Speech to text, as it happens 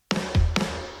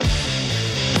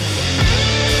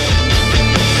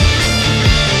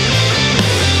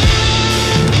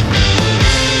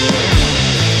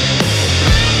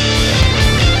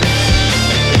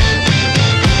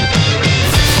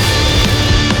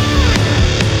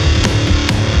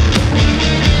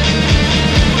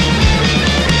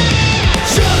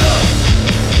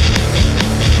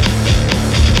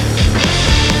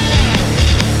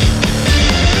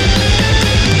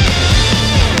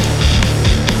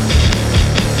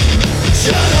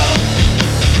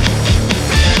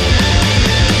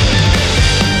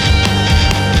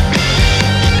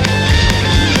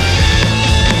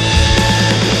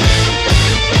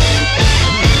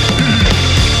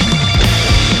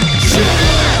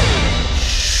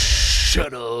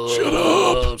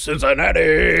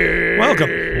Cincinnati.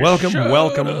 Welcome.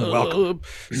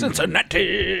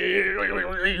 Cincinnati.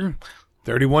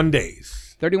 31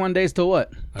 days. 31 days till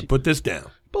what? I put this down.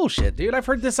 Bullshit, dude. I've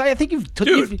heard this. I think you've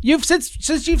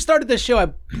since you've started this show,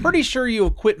 I'm pretty sure you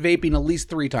have quit vaping at least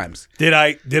 3 times. Did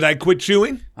I quit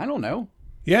chewing? I don't know.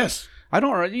 Yes. I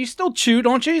don't. You still chew,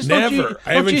 don't you? Never.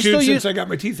 I haven't chewed since I got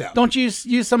my teeth out. Don't you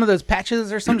use some of those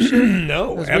patches or some shit?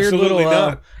 No, those absolutely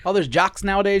not. All those jocks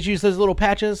nowadays use those little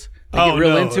patches. They get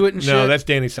real into it and shit. No, that's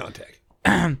Danny Sontag.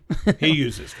 He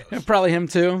uses those. Probably him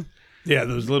too. Yeah,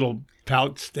 those little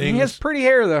pouch things. He has pretty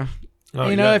hair though. Oh,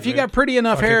 if you got pretty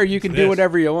enough hair, you can do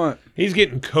whatever you want. He's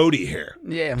getting Cody hair.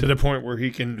 Yeah. To the point where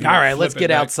he can. All right, let's get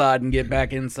outside and get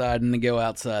back inside and then go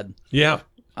outside. Yeah.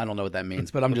 I don't know what that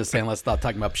means, but I'm just saying let's stop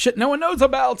talking about shit no one knows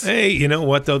about. Hey, you know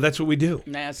what, though? That's what we do.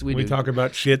 Yes, we talk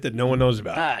about shit that no one knows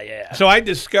about. Yeah. So I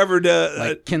discovered...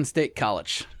 like Kent State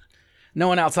College. No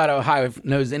one outside of Ohio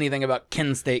knows anything about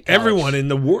Kent State College. Everyone in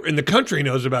the country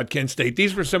knows about Kent State.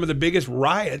 These were some of the biggest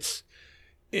riots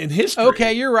in history.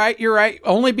 Okay, you're right.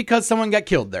 Only because someone got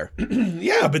killed there.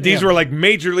 Yeah, but these were like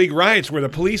major league riots where the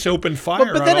police opened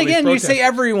fire. But then again, you say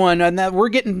everyone, and that we're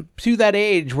getting to that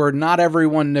age where not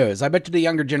everyone knows. I bet you the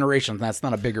younger generations, that's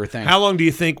not a bigger thing. How long do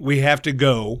you think we have to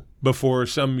go before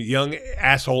some young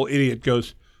asshole idiot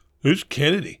goes, "Who's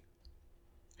Kennedy?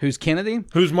 Who's Kennedy?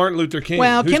 Who's Martin Luther King?"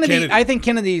 Well, Kennedy. I think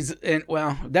Kennedy's,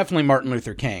 definitely Martin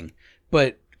Luther King,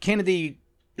 but Kennedy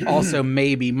also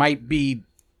might be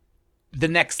the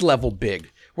next level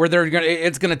big, where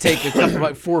it's gonna take a couple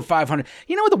like 400 or 500.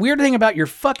 You know what the weird thing about your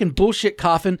fucking bullshit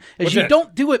coughing is? What's you that?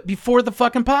 don't do it before the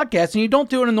fucking podcast, and you don't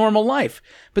do it in normal life.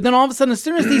 But then all of a sudden, as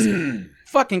soon as these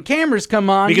fucking cameras come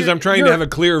on, because I'm trying to have a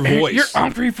clear voice. You're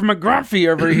Humphrey from McGrumphy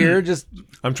over here, just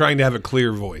I'm trying to have a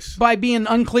clear voice by being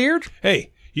uncleared.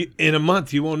 Hey, in a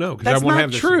month you won't know because I That's won't not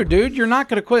have this true, anymore. dude. You're not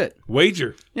gonna quit.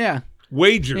 Wager. Yeah,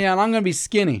 and I'm gonna be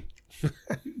skinny.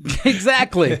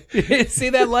 Exactly. See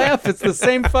that laugh? It's the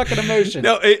same fucking emotion.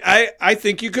 No, I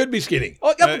think you could be skinny.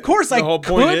 Oh, of course, I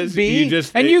could be,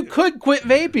 you could quit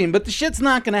vaping, but the shit's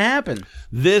not going to happen.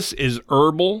 This is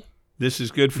herbal. This is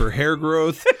good for hair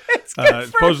growth.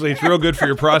 Supposedly, it's real good for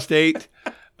your prostate.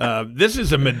 This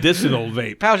is a medicinal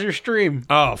vape. How's your stream?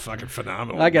 Oh, fucking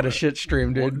phenomenal! I got a shit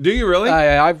stream, dude. Well, do you really?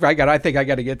 I think I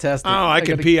got to get tested. Oh, I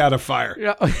can pee out of fire.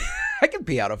 Yeah. I can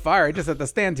pee out of fire. I just have to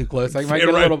stand too close. I might get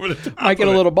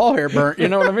a little ball hair burnt. You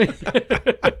know what I mean?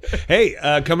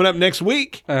 Hey, coming up next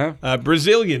week,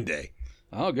 Brazilian Day.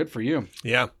 Oh, good for you.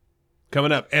 Yeah,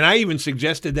 coming up. And I even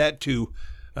suggested that to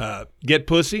get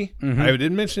pussy. Mm-hmm. I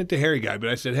didn't mention it to Harry Guy, but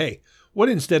I said, hey, what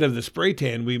instead of the spray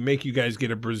tan, we make you guys get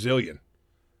a Brazilian?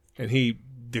 And he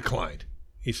declined.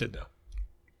 He said no.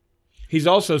 He's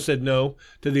also said no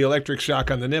to the electric shock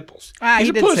on the nipples. He's he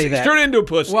a did pussy. say that. He's turned into a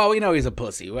pussy. Well, we know he's a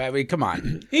pussy. I mean, come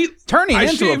on. Turning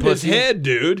into a pussy. his head,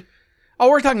 dude. Oh,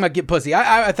 we're talking about get pussy.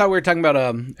 I thought we were talking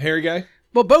about Harry Guy.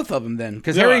 Well, both of them then,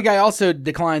 because Harry Guy also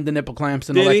declined the nipple clamps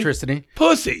and electricity.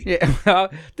 Pussy. Yeah.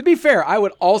 To be fair, I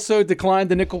would also decline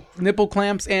the nipple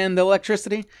clamps and the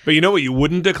electricity. But you know what you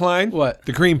wouldn't decline? What?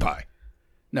 The cream pie.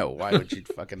 No, why would you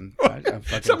fucking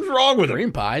Something's wrong with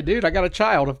cream pie, dude? I got a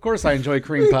child. Of course I enjoy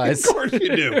cream pies. Of course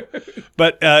you do.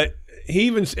 But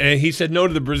he said no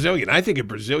to the Brazilian. I think a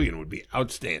Brazilian would be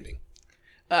outstanding.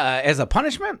 As a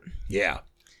punishment? Yeah.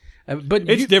 But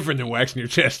it's different than waxing your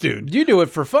chest, dude. You do it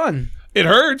for fun. It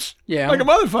hurts. Yeah. Like a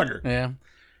motherfucker. Yeah.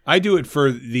 I do it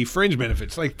for the fringe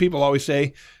benefits. Like people always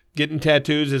say, getting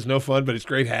tattoos is no fun, but it's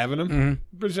great having them. Mm-hmm.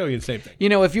 Brazilian, same thing. You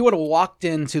know, if you would have walked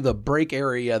into the break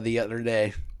area the other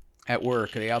day at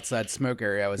work, the outside smoke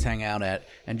area I was hanging out at,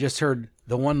 and just heard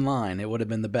the one line, it would have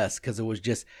been the best, because it was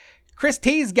just, Chris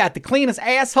T's got the cleanest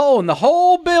asshole in the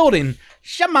whole building.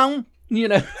 Shimon. You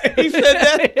know. He said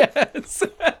that? Yes.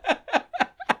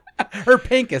 Her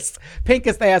pinkest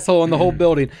asshole in the whole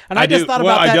building. And I just thought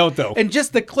about that. I don't, though. And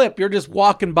just the clip, you're just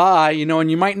walking by, you know,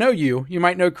 and you might know you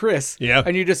might know Chris. Yeah.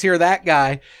 And you just hear that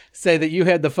guy say that you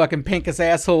had the fucking pinkest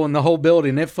asshole in the whole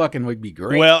building. It fucking would be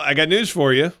great. Well, I got news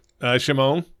for you,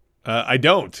 Shimon. I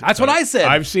don't. That's what I said.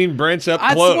 I've seen Brent's up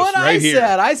That's close what right I here.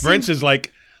 Said. Brent's is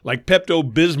like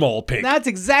Pepto-Bismol pink. That's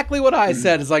exactly what I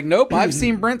said. It's like, nope, I've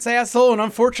seen Brent's asshole, and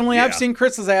unfortunately, I've seen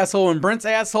Chris's asshole, and Brent's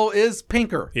asshole is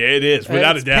pinker. Yeah, it is,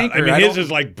 without a doubt. Pinker. I mean, his is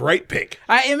like bright pink.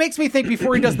 It makes me think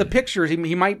before he does the pictures, he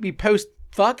might be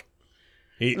post-fuck.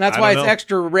 And that's why it's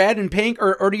extra red and pink,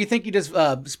 or do you think he just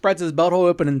spreads his butthole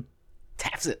open and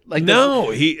taps it like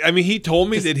no, he told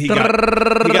me that he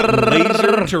got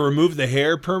laser to remove the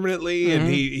hair permanently,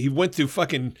 and he went through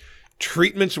fucking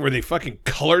treatments where they fucking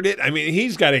colored it. I mean,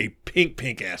 he's got a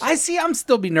pink asshole. I'm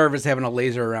still be nervous having a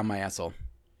laser around my asshole.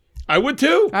 I would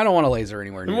too. I don't want a laser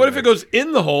anywhere near And what if there. it goes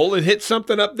in the hole and hits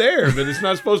something up there that it's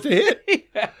not supposed to hit?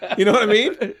 You know what I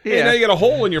mean? Yeah. And now you got a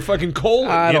hole in your fucking colon.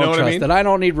 I You know don't what trust I mean? it. I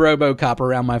don't need RoboCop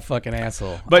around my fucking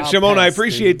asshole. But I'll Shimon, I pass,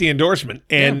 appreciate dude. the endorsement,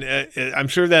 and I'm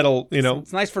sure that'll,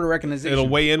 It's nice for the recognition. it'll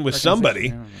weigh in with somebody.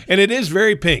 Yeah. And it is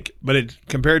very pink, but it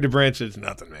compared to Brent's, it's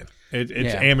nothing, man. It's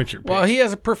Yeah. amateur pink. Well, he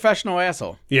has a professional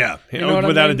asshole. Yeah, You know what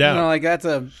without I mean? a doubt. You know, like that's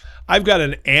a. I've got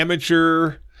an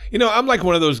amateur. I'm like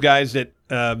one of those guys that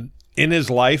in his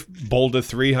life bowled a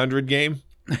 300 game,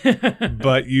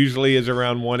 but usually is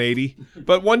around 180.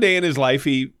 But one day in his life,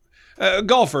 a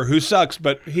golfer who sucks,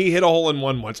 but he hit a hole in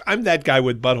one once. I'm that guy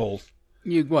with buttholes.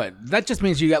 You what? That just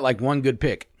means you got like one good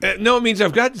pick. No, it means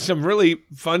I've got some really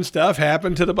fun stuff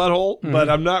happen to the butthole, but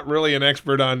I'm not really an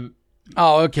expert on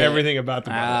Oh, okay. everything about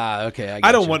the butthole. Ah, okay.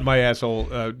 I don't you. want my asshole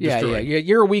destroyed. Yeah.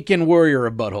 You're a weekend warrior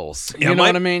of buttholes. Yeah, You know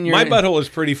what I mean? My butthole is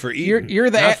pretty for eating. You're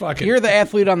not fucking. the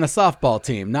athlete on the softball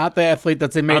team, not the athlete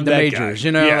that's made I'm the that majors. guy.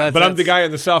 You know, yeah, but I'm the guy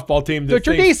on the softball team that But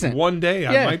you're thinks decent. one day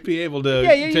I Yeah. might be able to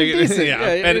Yeah, you're take it. decent.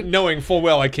 Yeah, Yeah, and knowing full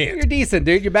well I can't. You're decent,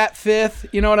 dude. You bat fifth.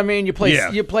 You know what I mean? You play.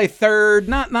 Yeah. You play third.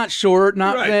 Not short.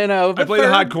 Not Right. but I play the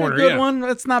third, hot corner, A good yeah. one.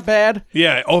 That's not bad.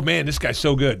 Yeah. Oh man, this guy's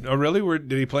so good. Oh really?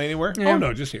 Did he play anywhere? Yeah. Oh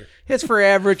no, just here. Hits for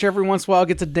average. Every once in a while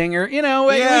gets a dinger. You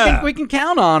know, Yeah. we can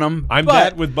count on him. I'm but,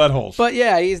 that with buttholes. But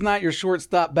yeah, he's not your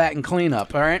shortstop batting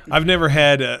cleanup. All right. I've never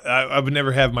had. I would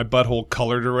never have my butthole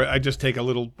colored, or I just take a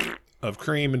little of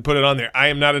cream and put it on there. I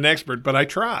am not an expert, but I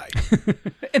try.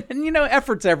 And you know,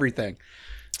 effort's everything.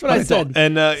 That's what I said.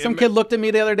 And Some kid looked at me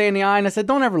the other day in the eye, and I said,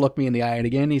 "Don't ever look me in the eye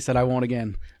again." He said, "I won't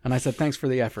again." And I said, "Thanks for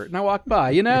the effort." And I walked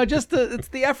by. You know, it's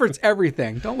the effort's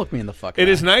everything. Don't look me in the fucking it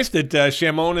eye. is nice that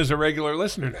Shimon is a regular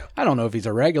listener now. I don't know if he's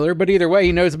a regular, but either way,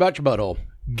 he knows about your butthole.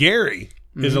 Gary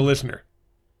is a listener.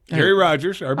 Gary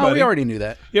Rogers, our Oh, buddy. we already knew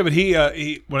that. Yeah, but he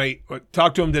when I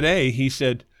talked to him today, he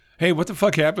said, "Hey, what the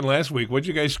fuck happened last week? What'd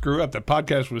you guys screw up? The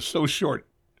podcast was so short."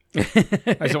 I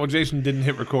said, "Well, Jason didn't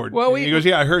hit record." Well, he goes,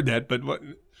 "Yeah, I heard that, but what?"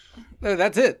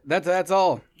 That's it. That's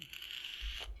all.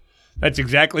 That's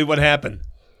exactly what happened.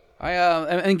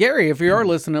 And Gary, if you are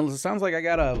listening, it sounds like I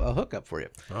got a hookup for you.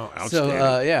 Oh, So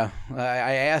outstanding. yeah,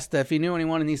 I asked if he knew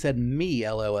anyone, and he said me,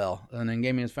 LOL, and then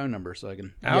gave me his phone number so I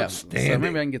can. Yeah, so Outstanding.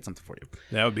 maybe I can get something for you.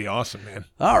 That would be awesome, man.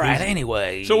 All right.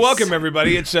 Anyway, So welcome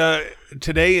everybody. It's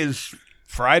today is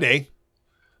Friday.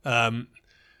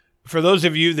 For those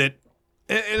of you that,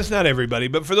 and it's not everybody,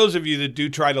 but for those of you that do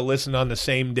try to listen on the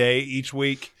same day each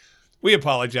week, we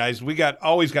apologize. We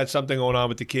always got something going on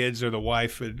with the kids or the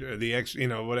wife or the ex. You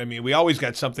know what I mean? We always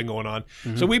got something going on.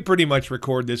 So we pretty much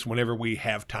record this whenever we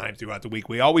have time throughout the week.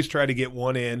 We always try to get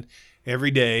one in every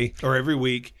day or every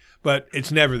week, but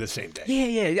it's never the same day.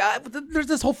 Yeah. There's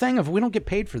this whole thing of we don't get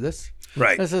paid for this.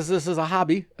 Right. This is a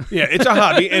hobby. Yeah, it's a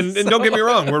hobby, and don't get me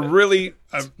wrong, we're really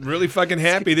fucking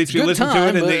happy that you good listen to time,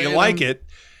 it and but, that you you like know. it.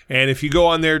 And if you go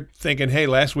on there thinking, "Hey,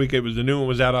 last week the new one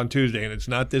was out on Tuesday and it's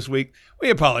not this week," we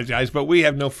apologize, but we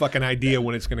have no fucking idea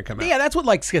when it's going to come out. Yeah, that's what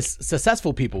like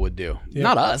successful people would do.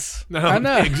 Not us. No, I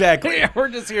know. exactly. Yeah, we're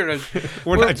just here to.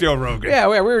 We're not Joe Rogan. Yeah,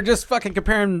 we were just fucking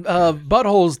comparing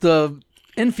buttholes to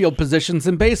infield positions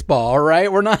in baseball. All right,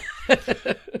 we're not.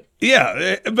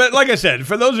 Yeah, but like I said,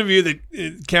 for those of you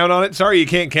that count on it, sorry you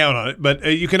can't count on it, but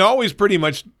you can always pretty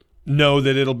much know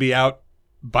that it'll be out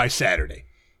by Saturday.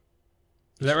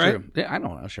 Is that right? True. Yeah, I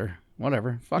don't know. Sure,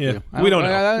 whatever. Fuck Yeah, you. we don't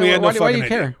know. We had no why do fucking you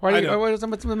care? idea. Why I do you, don't.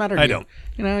 what's the matter? to I you? don't.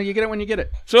 You know, you get it when you get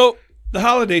it. So the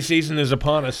holiday season is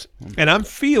upon us, and I'm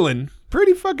feeling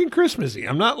pretty fucking Christmassy.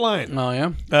 I'm not lying. Oh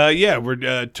yeah. Yeah,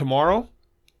 we're tomorrow.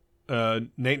 Nate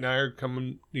and I are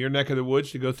coming to your neck of the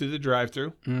woods to go through the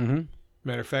drive-through. Mm-hmm.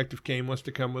 Matter of fact, if Kane wants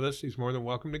to come with us, he's more than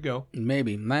welcome to go.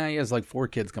 Maybe. Nah, he has like 4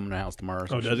 kids coming to the house tomorrow. or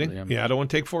some Oh, does he? shit. Yeah, I don't want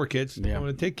to take 4 kids. Yeah. I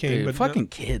want to take Kane. Dude, but fucking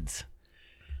kids.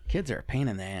 Kids are a pain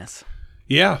in the ass.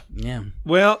 yeah. Yeah.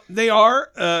 Well, they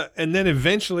are, and then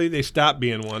eventually they stop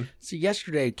being one. So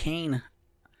yesterday, Kane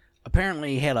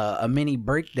apparently had a mini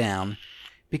breakdown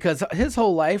because his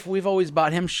whole life we've always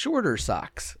bought him shorter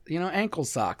socks, ankle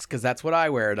socks, because that's what I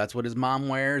wear. That's what his mom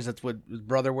wears. That's what his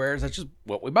brother wears. That's just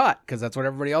what we bought because that's what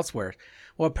everybody else wears.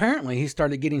 Well, apparently he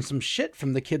started getting some shit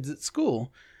from the kids at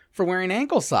school for wearing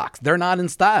ankle socks. They're not in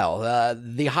style.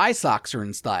 The high socks are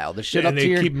in style. The shit And up they to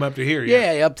your keep them up to here.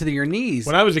 yeah, up to your knees.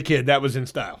 When I was a kid, that was in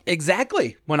style.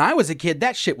 Exactly. When I was a kid,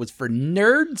 that shit was for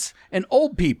nerds and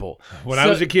old people. When I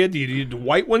was a kid, you did the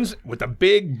white ones with the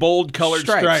big, bold colored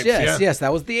stripes. Yes,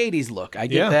 that was the 80s look. I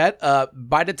get that.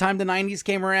 By the time the 90s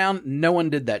came around, no one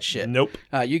did that shit. Nope.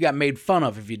 You got made fun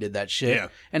of if you did that shit. Yeah.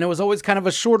 And it was always kind of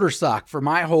a shorter sock for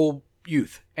my whole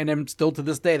youth. And then still to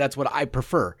this day, that's what I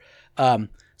prefer.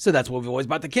 So that's what we've always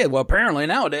bought the kid. Well, apparently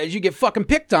nowadays you get fucking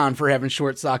picked on for having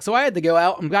short socks. So I had to go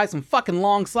out and buy some fucking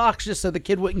long socks just so the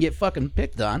kid wouldn't get fucking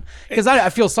picked on. Because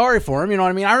I feel sorry for him. You know what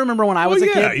I mean? I remember when I was a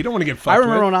kid. Yeah, you don't want to get fucked I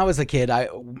remember with. when I was a kid,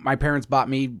 my parents bought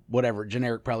me whatever,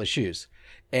 generic probably shoes.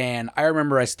 And I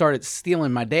remember I started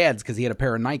stealing my dad's because he had a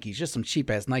pair of Nikes, just some cheap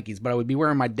ass Nikes. But I would be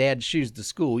wearing my dad's shoes to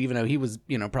school, even though he was,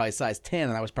 probably size 10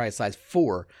 and I was probably size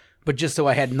 4. But just so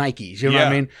I had Nikes, you know what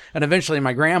I mean? And eventually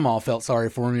my grandma felt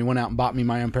sorry for me and went out and bought me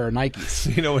my own pair of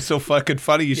Nikes. You know, it's so fucking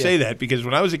funny you say that, because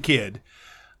when I was a kid,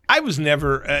 I was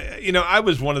never, I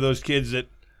was one of those kids that,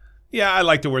 I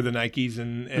like to wear the Nikes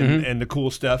and the cool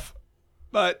stuff.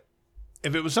 But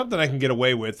if it was something I can get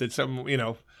away with, it's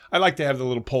something, I like to have the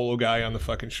little polo guy on the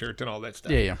fucking shirt and all that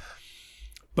stuff. Yeah.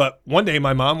 But one day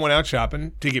my mom went out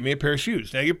shopping to get me a pair of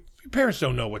shoes. Now, your parents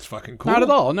don't know what's fucking cool. Not at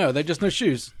all. No, they just know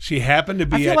shoes. She happened to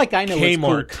be I feel at like I know Kmart.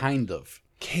 what's cool, kind of.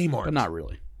 Kmart. But not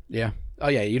really. Yeah. Oh,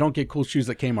 yeah, you don't get cool shoes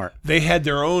at Kmart. They had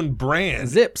their own brand.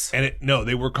 Zips. And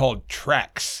they were called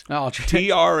Trax. Oh,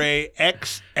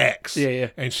 Traxx. Yeah.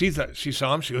 And she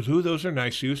saw them. She goes, ooh, those are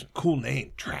nice shoes. Cool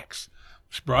name, Trax.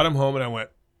 She brought them home, and I went,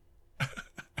 I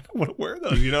don't want to wear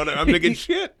those. You know what I'm thinking?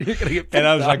 Shit. You're gonna get and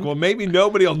I was on. like, well, maybe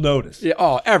nobody will notice. Yeah.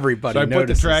 Oh, everybody So I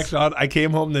notices. put the Trax on. I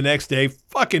came home the next day,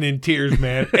 fucking in tears,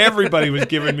 man. Everybody was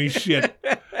giving me shit.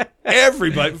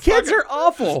 Everybody. Kids are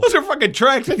awful. Those are fucking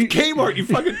Trax. That's Kmart. You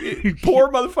fucking poor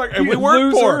motherfucker. And we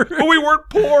weren't loser. poor. But we weren't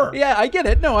poor. Yeah, I get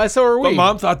it. No, so are we. But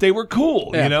mom thought they were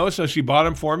cool, Yeah. So she bought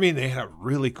them for me, and they had a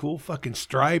really cool fucking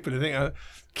stripe and everything.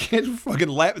 Kids were fucking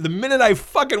laughing. The minute I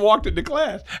fucking walked into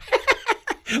class, look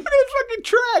at those fucking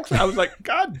Trax. I was like,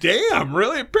 God damn,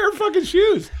 really? A pair of fucking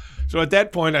shoes. So at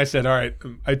that point, I said, all right.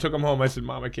 I took them home. I said,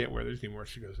 Mom, I can't wear these anymore.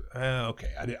 She goes, okay.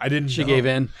 I didn't know. She gave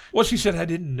in. Well, she said, I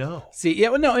didn't know. See, yeah,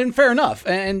 well, no, and fair enough,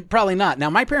 and probably not. Now,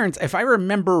 my parents, if I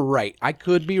remember right, I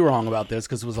could be wrong about this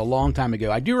because it was a long time ago.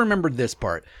 I do remember this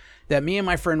part, that me and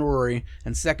my friend Rory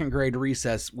in second grade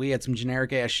recess, we had some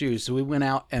generic-ass shoes, so we went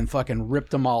out and fucking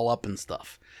ripped them all up and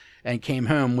stuff. And came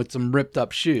home with some ripped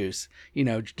up shoes,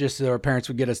 just so our parents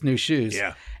would get us new shoes.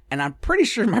 Yeah. And I'm pretty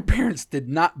sure my parents did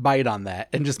not bite on that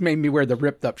and just made me wear the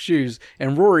ripped up shoes.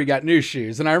 And Rory got new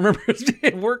shoes. And I remember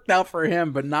it worked out for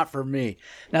him, but not for me.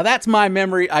 Now, that's my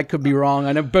memory. I could be wrong.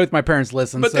 I know both my parents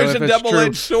listen. But so there's if a it's double-edged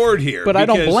true, sword here. But I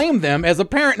don't blame them. As a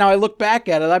parent, now I look back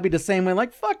at it, I'd be the same way,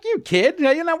 like, fuck you, kid.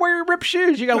 You're not wearing ripped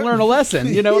shoes. You got to learn a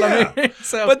lesson. You know what I mean?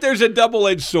 So, But there's a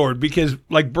double-edged sword because,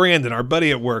 like Brandon, our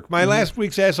buddy at work, my last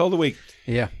week's asshole of the week,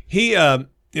 yeah. he, he's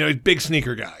a big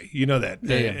sneaker guy. You know that.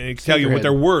 Yeah. And he can tell you what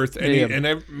they're worth. And,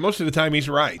 Yeah. most of the time, he's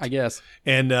right. I guess.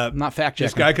 And Not fact checking.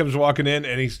 this guy comes walking in,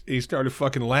 and he started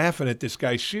fucking laughing at this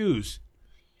guy's shoes.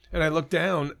 And I looked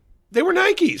down. They were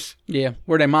Nikes. Yeah.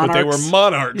 Were they Monarchs? But they were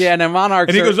Monarchs. Yeah, no, Monarchs.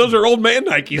 And he are- goes, those are old man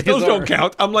Nikes. Those Those don't are-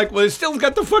 count. I'm like, well, it still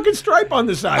got the fucking stripe on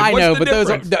the side. I What's know, the but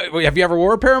difference? those are, have you ever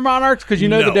wore a pair of Monarchs? Because you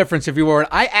know the No. difference if you wore it.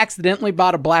 I accidentally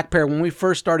bought a black pair when we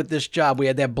first started this job. We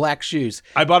had to have black shoes.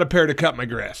 I bought a pair to cut my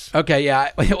grass. Okay,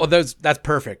 yeah. Well, that's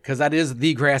perfect because that is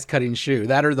the grass cutting shoe.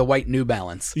 That or the white New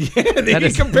Balance. Yeah,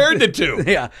 he compared the two.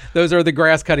 Yeah, those are the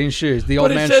grass cutting shoes. The old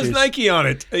But it man says shoes. Nike on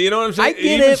it. You know what I'm saying? I get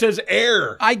it even it. says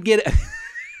Air. I get it,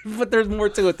 but there's more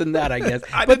to it than that, I guess.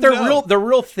 I But didn't they're know. real. They're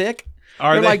real thick.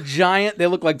 Are They're they? like giant. They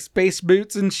look like space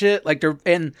boots and shit. Like they're.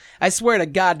 And I swear to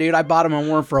God, dude, I bought them and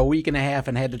wore them for a week and a half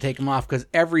and had to take them off because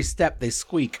every step they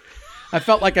squeak. I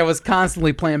felt like I was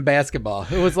constantly playing basketball.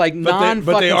 It was like non-fucking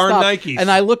but they are stop. Nikes.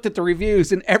 And I looked at the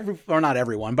reviews and or not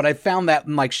everyone, but I found that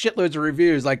in like shitloads of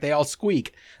reviews, like they all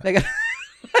squeak. They got,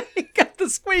 they got the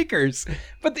squeakers.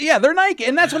 But yeah, they're Nike.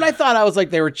 And that's when I thought I was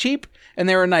like, they were cheap and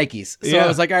they were Nikes. So Yeah. I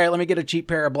was like, all right, let me get a cheap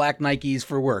pair of black Nikes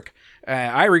for work.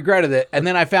 I regretted it. And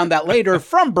then I found out later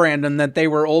from Brandon that they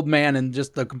were old man and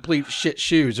just the complete shit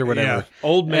shoes or whatever. Yeah,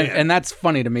 old man. And that's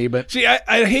funny to me, but See,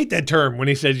 I hate that term when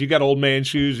he says you got old man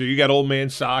shoes or you got old man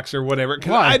socks or whatever.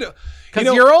 Why? Because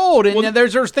because you're old and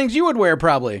there's things you would wear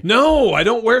probably. No, I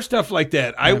don't wear stuff like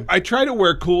that. I try to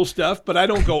wear cool stuff, but I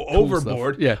don't go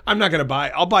overboard. stuff. Yeah. I'm not going to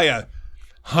I'll buy a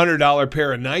 $100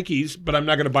 pair of Nikes, but I'm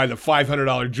not going to buy the $500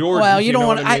 Jordans. Well, you don't know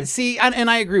want what to. I mean? See, and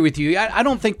I agree with you. I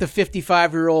don't think the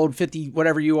 55-year-old, 50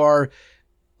 whatever you are,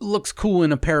 looks cool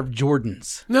in a pair of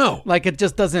Jordans. No. Like it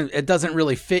just doesn't. It doesn't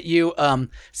really fit you.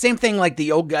 Same thing like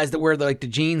the old guys that wear the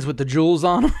jeans with the jewels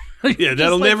on them. Yeah,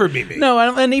 that'll never be me. No,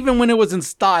 and even when it was in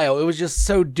style, it was just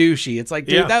so douchey. It's like,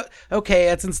 dude, Yeah.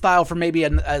 that's in style for maybe a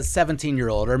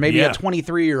 17-year-old or maybe Yeah. a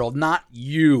 23-year-old, not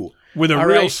you. With a All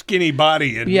real right? skinny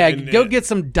body. And, Yeah, and- go get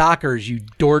some Dockers, you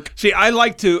dork. See, I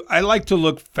like to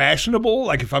look fashionable,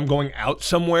 like if I'm going out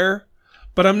somewhere,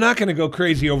 but I'm not going to go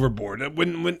crazy overboard.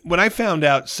 When I found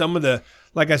out some of the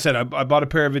like I said, I bought a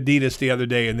pair of Adidas the other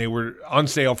day, and they were on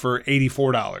sale for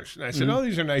 $84. And I said, oh,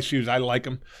 these are nice shoes. I like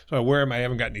them. So I wear them. I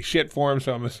haven't got any shit for them,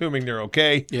 so I'm assuming they're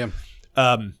okay. Yeah.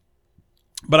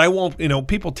 But I won't,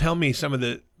 people tell me some of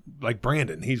the, like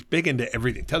Brandon, he's big into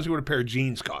everything. Tells you what a pair of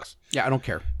jeans costs. Yeah, I don't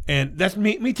care. And that's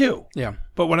me too. Yeah.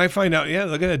 But when I find out,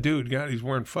 look at that dude. God, he's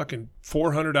wearing fucking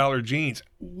 $400 jeans.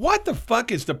 What the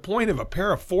fuck is the point of a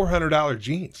pair of $400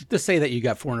 jeans? Just say that you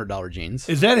got $400 jeans.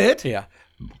 Is that it? Yeah.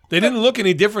 They didn't look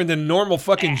any different than normal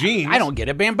fucking jeans. I don't get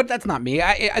it, man, but that's not me.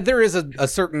 There is a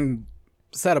certain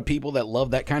set of people that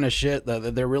love that kind of shit.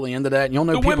 That they're really into that. And you'll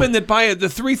know the women that buy the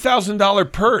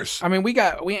 $3,000 purse. I mean, we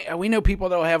know people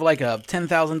that'll have like a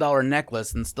 $10,000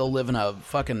 necklace and still live in a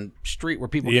fucking street where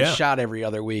people get shot every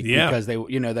other week because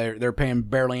they're paying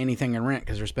barely anything in rent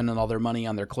because they're spending all their money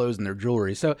on their clothes and their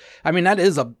jewelry. So I mean, that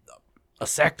is a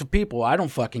sect of people. I don't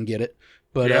fucking get it.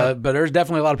 But there's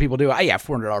definitely a lot of people do.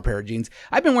 $400 pair of jeans.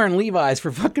 I've been wearing Levi's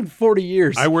for fucking 40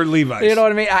 years. I wear Levi's. You know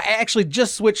what I mean? I actually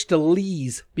just switched to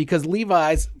Lee's because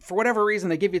Levi's, for whatever reason,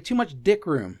 they give you too much dick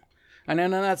room. And I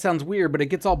know that sounds weird, but it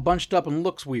gets all bunched up and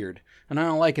looks weird. And I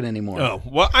don't like it anymore. Oh,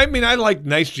 well, I mean, I like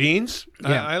nice jeans.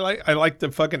 Yeah. I like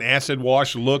the fucking acid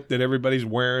wash look that everybody's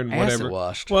wearing, whatever. Acid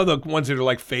washed? Well, the ones that are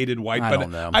like faded white. I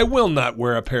don't know. I will not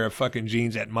wear a pair of fucking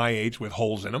jeans at my age with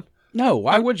holes in them. No,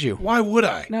 why would you? Why would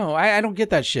I? No, I don't get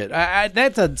that shit.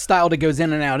 That's a style that goes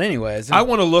in and out anyways. I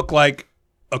want to look like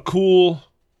a cool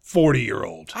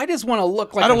 40-year-old. I just want to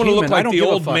look like I don't want to look like the the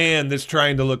old man that's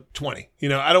trying to look 20.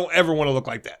 I don't ever want to look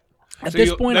like that. At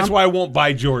this point, that's why I won't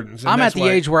buy Jordans. I'm at the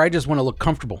age where I just want to look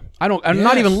comfortable.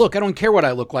 Not even look. I don't care what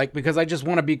I look like because I just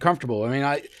want to be comfortable. I mean,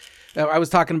 I was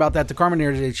talking about that to Carmen the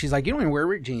other day. She's like, you don't even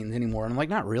wear jeans anymore. And I'm like,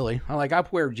 not really. I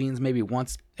wear jeans maybe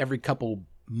once every couple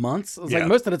months. I was like,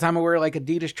 most of the time I wear like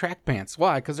Adidas track pants.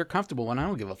 Why? Because they're comfortable and I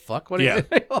don't give a fuck. What do you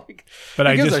like? But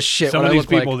I gives a shit. Some what of these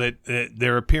people like. that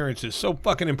their appearance is so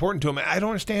fucking important to them. I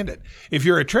don't understand it. If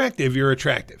you're attractive, you're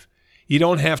attractive. You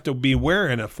don't have to be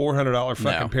wearing a $400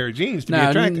 fucking pair of jeans to be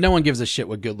attractive. No one gives a shit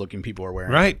what good looking people are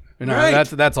wearing. Right. Right.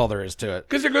 That's all there is to it.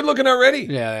 Because they're good looking already.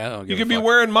 Yeah. I don't give you a could be fuck.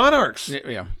 wearing Monarchs.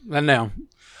 Yeah. And now.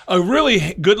 A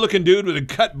really good looking dude with a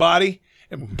cut body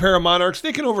and a pair of Monarchs,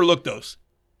 they can overlook those.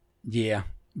 Yeah.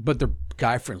 But their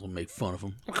guy friends will make fun of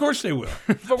them. Of course they will.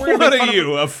 But we're what are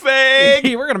you, a fag?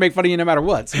 We're going to make fun of you no matter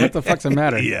what. So what the fuck's it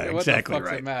matter? Yeah, exactly what the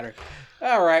fuck's it matter?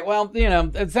 All right. Well,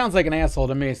 it sounds like an asshole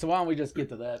to me. So why don't we just get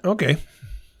to that? Okay.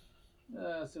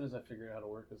 As soon as I figure out how to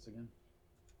work this again.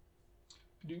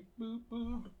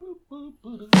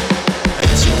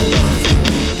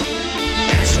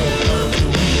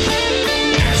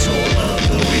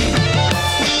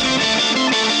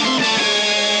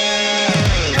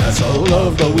 Asshole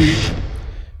of the week.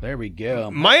 There we go.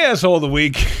 My asshole of the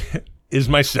week is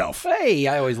myself. Hey,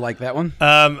 I always like that one.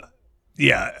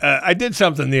 I did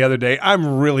something the other day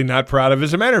I'm really not proud of.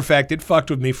 As a matter of fact, it fucked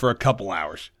with me for a couple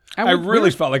hours. I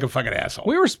really felt like a fucking asshole.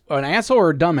 We were an asshole or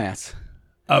a dumbass?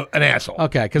 An asshole.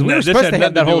 Okay, because we were supposed to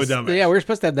have that whole. Yeah, we were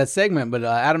supposed to have that segment, but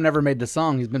Adam never made the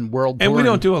song. He's been world touring. And we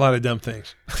don't do a lot of dumb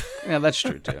things. Yeah, that's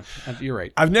true too. You're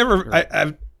right.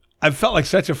 I've felt like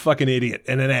such a fucking idiot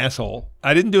and an asshole.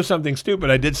 I didn't do something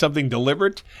stupid. I did something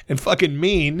deliberate and fucking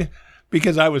mean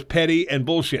because I was petty and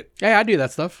bullshit. Yeah, I do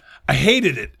that stuff. I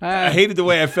hated it. I hated the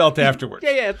way I felt afterwards.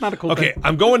 Yeah, it's not a cool thing. Okay,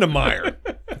 I'm going to Meyer.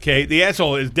 Okay, the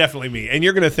asshole is definitely me, and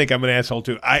you're going to think I'm an asshole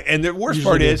too. And the worst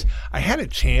part is, I had a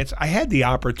chance. I had the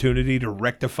opportunity to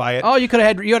rectify it. Oh, you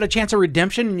had a chance of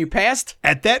redemption, and you passed.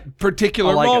 At that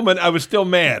particular moment, I was still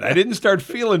mad. I didn't start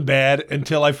feeling bad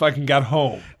until I fucking got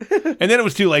home, and then it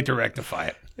was too late to rectify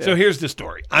it. Yeah. So here's the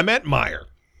story. I'm at Meyer.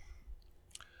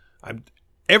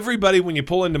 Everybody, when you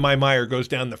pull into my Meyer, goes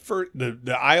down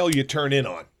the aisle you turn in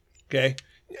on. Okay,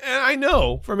 and I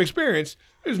know from experience.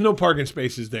 There's no parking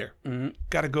spaces there. Mm-hmm.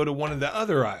 Got to go to one of the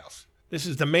other aisles. This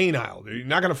is the main aisle. You're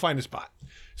not going to find a spot.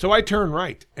 So I turn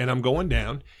right, and I'm going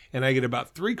down, and I get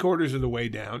about 3/4 of the way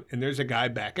down, and there's a guy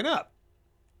backing up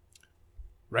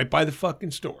right by the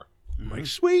fucking store. I'm like,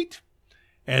 sweet.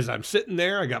 As I'm sitting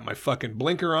there, I got my fucking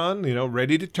blinker on,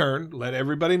 ready to turn, let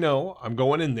everybody know I'm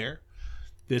going in there.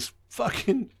 This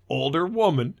fucking older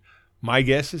woman, my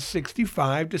guess is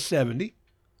 65 to 70,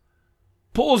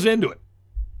 pulls into it.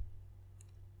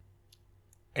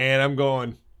 And I'm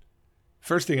going,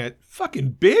 first thing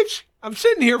fucking bitch, I'm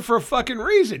sitting here for a fucking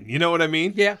reason. You know what I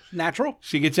mean? Yeah, natural.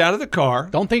 She gets out of the car.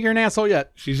 Don't think you're an asshole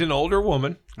yet. She's an older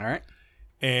woman. All right.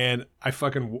 And I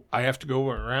have to go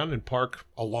around and park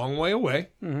a long way away.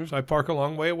 Mm-hmm. So I park a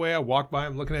long way away. I walk by.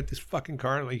 I'm looking at this fucking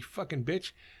car. And I'm like, you fucking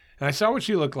bitch. And I saw what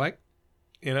she looked like.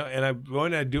 you know, and I'm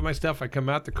going to do my stuff. I come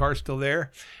out, the car's still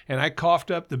there, and I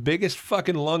coughed up the biggest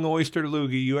fucking lung oyster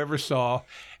loogie you ever saw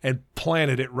and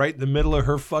planted it right in the middle of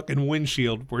her fucking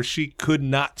windshield where she could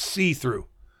not see through.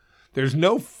 There's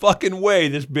no fucking way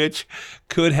this bitch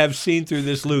could have seen through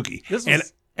this loogie.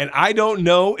 And I don't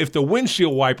know if the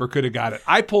windshield wiper could have got it.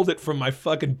 I pulled it from my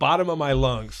fucking bottom of my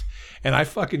lungs, and I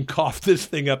fucking coughed this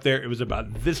thing up there. It was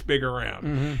about this big around.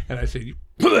 Mm-hmm. And I said,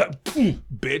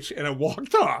 bitch, and I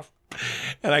walked off.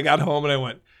 And I got home, and I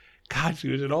went, God, she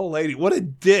was an old lady. What a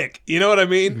dick. You know what I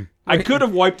mean? I could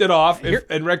have wiped it off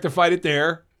and rectified it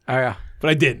there. Oh, yeah. But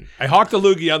I didn't. I hawked the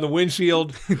loogie on the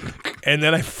windshield, and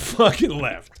then I fucking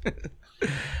left.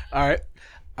 All right.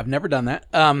 I've never done that.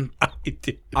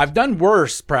 I've done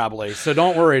worse, probably. So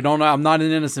don't worry. I'm not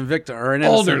an innocent victim or an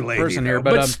innocent older lady, person here.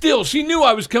 But still, she knew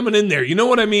I was coming in there. You know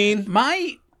what I mean?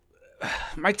 My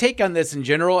take on this in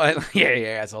general,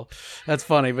 yeah, asshole. That's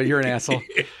funny, but you're an asshole.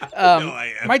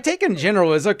 I am. My take in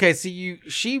general is, okay, so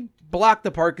she blocked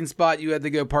the parking spot. You had to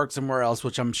go park somewhere else,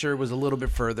 which I'm sure was a little bit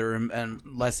further and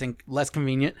less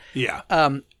convenient. Yeah.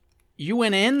 You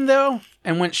went in, though,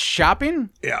 and went shopping?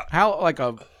 Yeah. How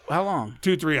long?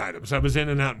 2-3 items. I was in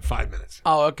and out in 5 minutes.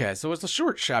 Oh, okay. So it's a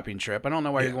short shopping trip. I don't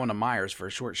know why you're going to Myers for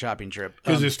a short shopping trip.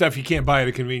 Because there's stuff you can't buy at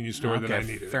a convenience store that I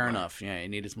needed. Fair enough. Yeah, you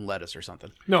needed some lettuce or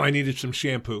something. No, I needed some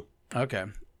shampoo. Okay.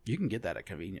 You can get that at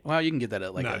convenience. Well, you can get that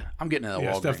at I'm getting it at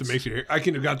Walgreens. Stuff that makes you. I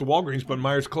could have got the Walgreens, but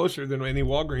Myers closer than any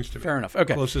Walgreens to me. Fair enough.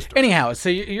 Okay. Closest store. Anyhow, so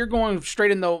you're going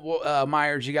straight into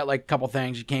Myers. You got like a couple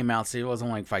things. You came out, so it wasn't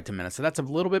like 5-10 minutes. So that's a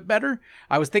little bit better.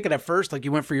 I was thinking at first, like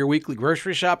you went for your weekly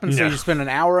grocery shopping, so you spend an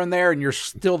hour in there, and you're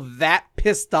still that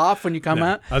pissed off when you come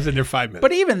out. I was in there 5 minutes.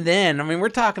 But even then, I mean, we're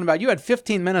talking about you had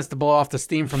 15 minutes to blow off the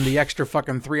steam from the extra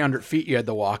fucking 300 feet you had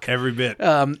to walk. Every bit.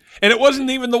 And it wasn't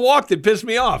even the walk that pissed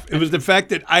me off. It was the fact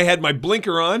that I had my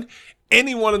blinker on.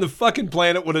 Anyone on the fucking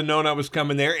planet would have known I was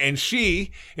coming there, and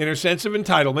she, in her sense of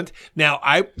entitlement, now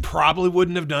I probably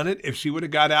wouldn't have done it if she would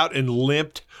have got out and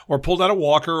limped or pulled out a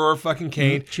walker or a fucking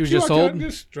cane. She was just old. And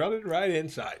just strutted right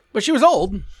inside. But she was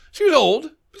old. She was old.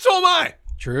 So am I.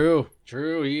 True.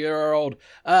 You're old.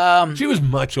 She was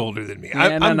much older than me.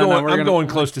 Yeah, I'm going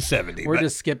close to 70. We're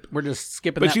just skipping.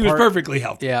 But she was perfectly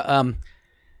healthy. Yeah.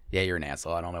 Yeah, you're an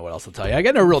asshole. I don't know what else to tell you. I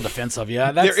got no real defense of you.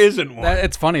 There isn't one.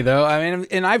 It's funny, though. I mean,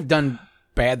 and I've done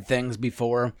bad things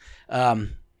before.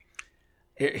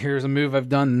 Here's a move I've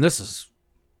done. This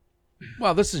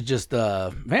is just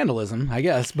vandalism, I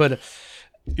guess. But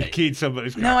you keyed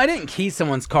somebody's car. No, I didn't key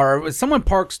someone's car. If someone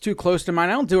parks too close to mine,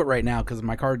 I don't do it right now because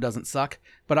my car doesn't suck.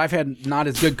 But I've had not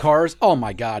as good cars. Oh,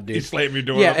 my God, dude. You slam your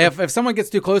door Yeah, open. if someone gets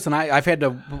too close, and I've had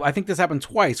to, I think this happened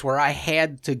twice, where I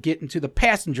had to get into the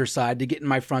passenger side to get in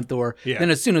my front door. Yeah. Then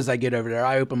as soon as I get over there,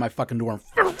 I open my fucking door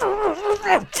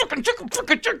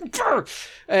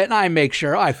and I make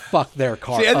sure I fuck their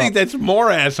car See, I think that's more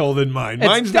asshole than mine.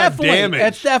 Mine's not damaged.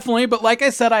 It's definitely, but like I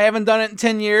said, I haven't done it in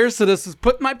 10 years, so this is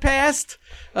put in my past.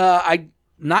 I'm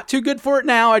not too good for it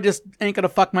now. I just ain't going to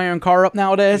fuck my own car up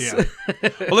nowadays. Yeah.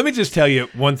 Well, let me just tell you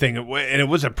one thing, and it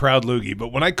was a proud loogie,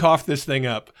 but when I coughed this thing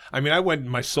up, I mean, I went in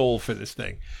my soul for this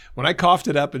thing. When I coughed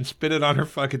it up and spit it on her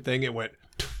fucking thing, it went,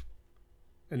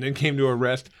 and then came to a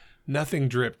rest. Nothing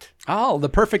dripped. Oh, the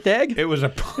perfect egg? It was a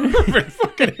perfect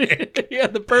fucking egg. Yeah,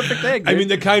 the perfect egg. Dude. I mean,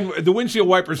 the windshield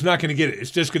wiper's not going to get it.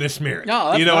 It's just going to smear it. No,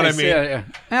 that's you know nice. what I mean?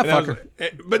 Yeah. Fucker.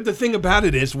 But the thing about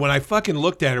it is, when I fucking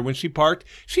looked at her when she parked,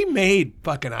 she made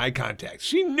fucking eye contact.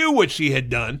 She knew what she had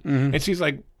done, and she's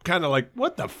like, kind of like,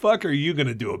 "What the fuck are you going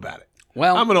to do about it?"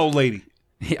 Well, I'm an old lady.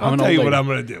 I'll tell you what I'm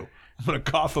going to do. I'm going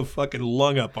to cough a fucking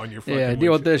lung up on your fucking windshield.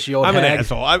 Deal with this, you old I'm hag. an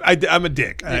asshole. I'm a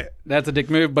dick. That's a dick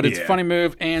move, but it's a funny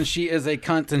move, and she is a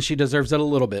cunt, and she deserves it a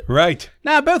little bit. Right.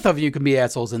 Now, both of you can be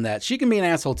assholes in that. She can be an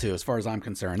asshole, too, as far as I'm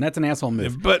concerned. That's an asshole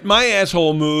move. But my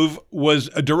asshole move was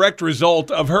a direct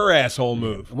result of her asshole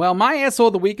move. Well, my asshole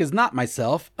of the week is not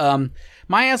myself.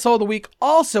 My asshole of the week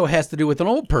also has to do with an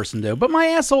old person, though, but my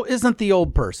asshole isn't the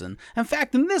old person. In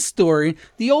fact, in this story,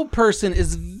 the old person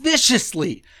is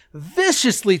viciously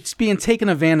being taken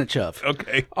advantage of.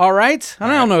 Okay. All right? I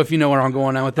don't know if you know where I'm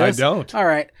going on with this. I don't. All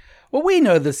right. Well, we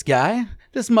know this guy.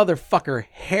 This motherfucker,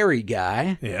 hairy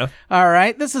guy. Yeah. All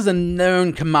right. This is a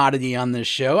known commodity on this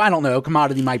show. I don't know.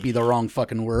 Commodity might be the wrong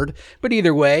fucking word. But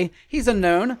either way, he's a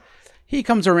known. He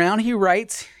comes around. He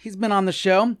writes. He's been on the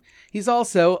show. He's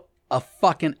also a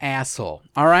fucking asshole.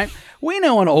 All right. We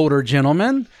know an older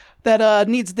gentleman that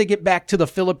needs to get back to the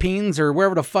Philippines or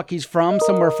wherever the fuck he's from,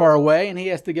 somewhere far away, and he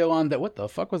has to go on that. What the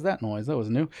fuck was that noise? That was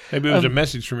new. Maybe it was a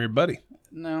message from your buddy.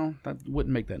 No, that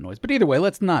wouldn't make that noise. But either way,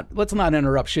 let's not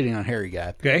interrupt shitting on hairy guy.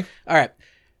 Okay. All right.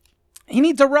 He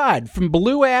needs a ride from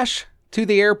Blue Ash to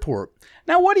the airport.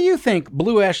 Now, what do you think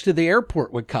Blue Ash to the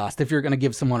airport would cost if you're going to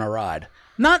give someone a ride?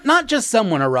 Not just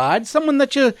someone a ride, someone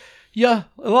that you like,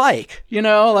 like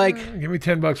give me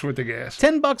 $10 worth of gas.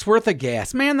 $10 worth of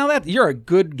gas, man. Now that you're a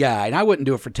good guy, and I wouldn't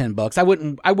do it for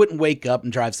 $10. I wouldn't wake up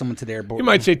and drive someone to the airport. You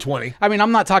might say 20. I mean,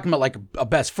 I'm not talking about like a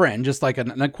best friend, just like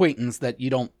an acquaintance that you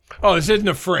don't. Oh, this isn't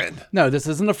a friend. No, this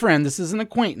isn't a friend. This is an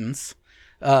acquaintance.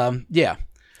 Yeah.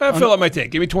 Fill up my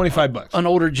tank. Give me $25. An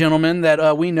older gentleman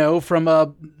that we know from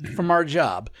our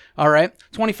job. All right,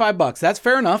 $25. That's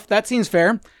fair enough. That seems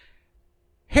fair.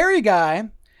 Hairy guy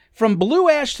from Blue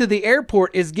Ash to the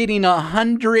airport is getting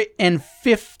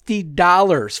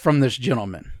 $150 from this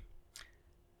gentleman.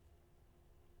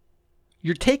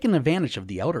 You're taking advantage of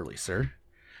the elderly, sir.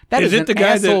 That is an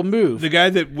asshole move. The guy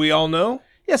that we all know?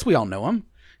 Yes, we all know him.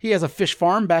 He has a fish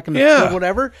farm back in the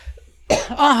whatever.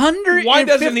 $150. Why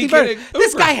doesn't he get an Uber?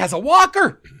 This guy has a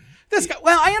walker. This guy.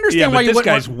 Well, I understand why you wouldn't.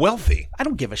 This guy's wealthy. I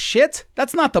don't give a shit.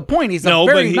 That's not the point. He's a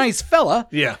very nice fella.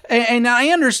 Yeah. And I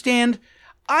understand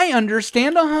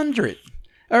 100.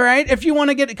 All right. If you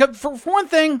want to get, for one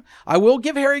thing, I will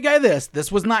give Harry Guy this.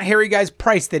 This was not Harry Guy's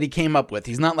price that he came up with.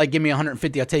 He's not like, give me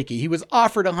 $150, I'll take you. He was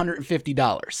offered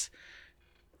 $150.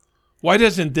 Why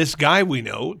doesn't this guy we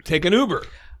know take an Uber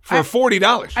for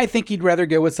 $40? I think he'd rather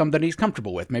go with something he's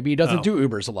comfortable with. Maybe he doesn't do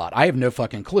Ubers a lot. I have no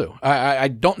fucking clue. I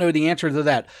don't know the answer to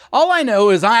that. All I know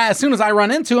is as soon as I run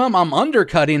into him, I'm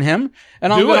undercutting him,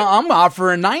 and I'm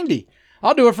offering 90.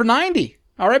 I'll do it for 90.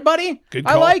 All right, buddy? Good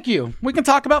call. I like you. We can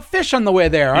talk about fish on the way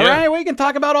there, all right? We can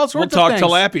talk about all sorts of things. We'll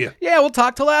talk tilapia. Yeah, we'll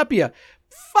talk tilapia.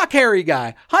 Fuck Harry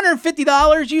Guy.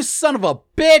 $150, you son of a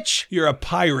bitch. You're a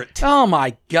pirate. Oh,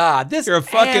 my God. You're a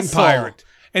fucking pirate.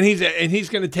 And he's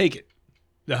going to take it,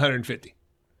 the $150.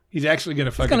 He's actually going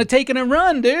to fucking... He's going to take it and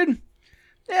run, dude.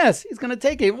 Yes, he's going to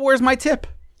take it. Where's my tip?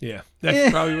 Yeah,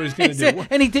 that's probably what he's going to do.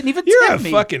 And he didn't even You're tip a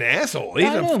me. fucking asshole.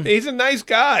 He's a nice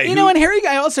guy. And Harry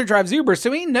Guy also drives Uber,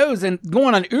 so he knows, and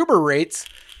going on Uber rates...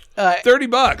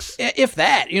 $30. If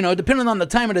that, depending on the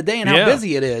time of the day and how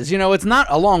busy it is. It's not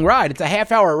a long ride. It's a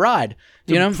half-hour ride.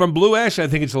 From Blue Ash, I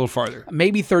think it's a little farther.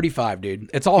 Maybe 35,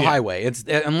 dude. It's all highway. It's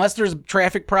unless there's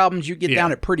traffic problems, you get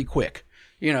down it pretty quick.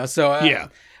 So you're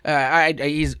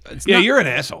an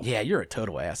asshole. Yeah, you're a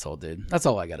total asshole, dude. That's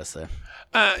all I gotta say.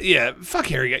 Fuck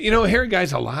Harry Guy. Harry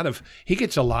Guy's he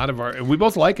gets a lot of our, we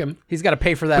both like him. He's got to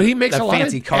pay for that. But he makes that a lot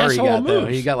fancy of car he got moves. though.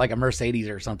 He got like a Mercedes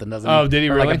or something, doesn't he? Oh, did he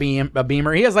or really? Like a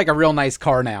Beamer. He has like a real nice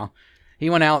car now. He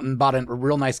went out and bought a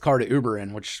real nice car to Uber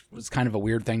in, which was kind of a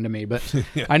weird thing to me, but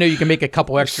I know you can make a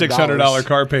couple extra $600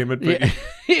 car payment. But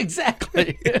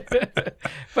exactly.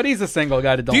 But he's a single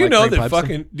guy that don't do you like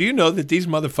know do you know that these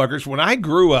motherfuckers, when I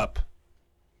grew up,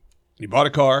 you bought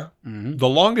a car, the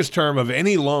longest term of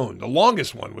any loan, the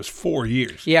longest one was 4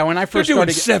 years. Yeah, when I first They're doing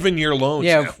started 7-year loans.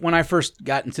 Yeah, now. when I first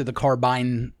got into the car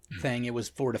buying thing, it was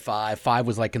 4 to 5. 5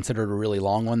 was like considered a really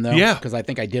long one though. Yeah, because I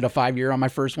think I did a 5-year on my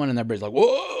first one, and everybody's like,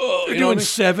 "Whoa!" They're doing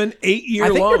 7, 8-year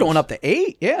loans. I think they're going up to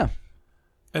 8. Yeah.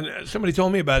 And somebody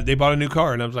told me about it. They bought a new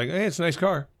car, and I was like, "Hey, it's a nice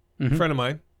car." A friend of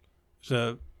mine, it's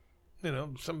a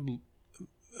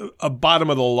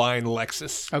bottom of the line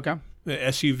Lexus. Okay.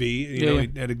 SUV, he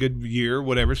had a good year,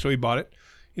 whatever, so he bought it.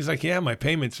 He's like, yeah, my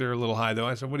payments are a little high, though.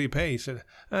 I said, what do you pay? He said,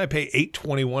 I pay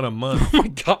 $821 a month. Oh, my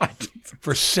God.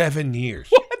 For 7 years.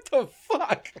 What the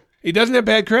fuck? He doesn't have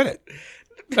bad credit.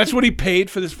 That's what he paid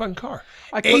for this fucking car.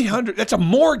 $800. That's a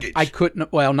mortgage. I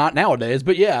couldn't. Well, not nowadays,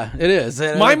 but yeah, it is.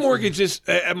 My mortgage is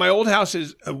at my old house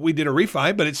is we did a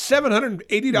refi, but it's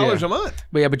 $780 a month.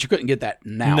 But but you couldn't get that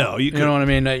now. No, you couldn't. You know what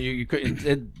I mean? You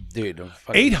couldn't, dude.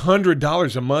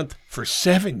 $800 a month for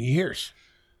 7 years.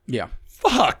 Yeah.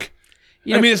 Fuck.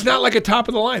 I mean, it's not like a top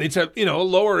of the line. It's a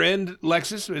lower end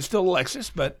Lexus. It's still a Lexus,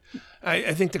 but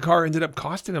I think the car ended up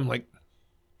costing him like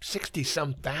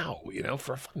 60-some thousand,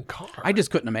 for a fucking car. I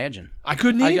just couldn't imagine. I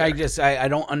couldn't either. I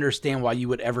don't understand why you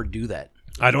would ever do that.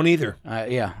 I don't either.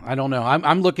 I don't know.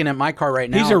 I'm looking at my car right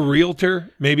now. He's a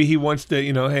realtor. Maybe he wants to,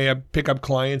 hey, I pick up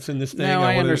clients in this thing. No,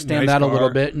 I understand that a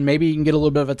little bit. And maybe you can get a little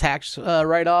bit of a tax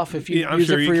write-off if you use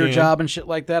it for your job and shit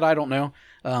like that. I don't know.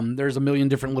 There's a million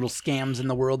different little scams in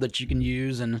the world that you can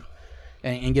use and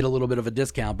get a little bit of a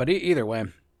discount. But either way.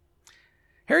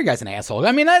 Harry Guy's an asshole.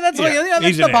 I mean, that's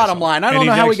the bottom line. I don't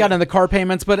know how we got into car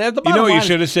payments, but at the bottom line, you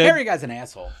should have said? Harry Guy's an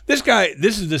asshole. This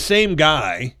is the same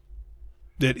guy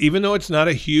that even though it's not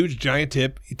a huge, giant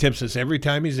tip, he tips us every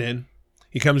time he's in.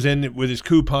 He comes in with his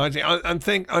coupons.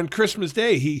 On Christmas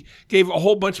Day, he gave a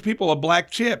whole bunch of people a black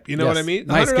chip. You know what I mean?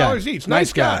 $100 each.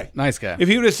 Nice guy. Nice guy. If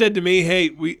he would have said to me,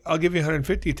 hey, I'll give you $150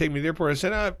 to take me to the airport, I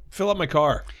said, fill up my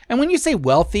car. And when you say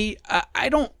wealthy, I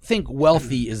don't think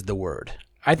wealthy is the word.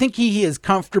 I think he is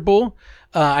comfortable.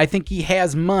 I think he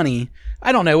has money.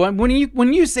 I don't know. When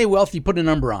you say wealthy, put a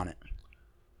number on it.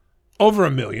 Over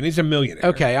 $1 million. He's a millionaire.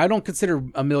 Okay, I don't consider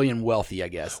 $1 million wealthy, I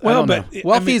guess. Well,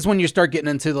 wealthy is when you start getting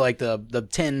into like the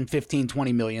 10, 15,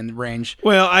 20 million range.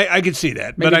 Well, I could see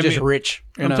that. Maybe but just rich.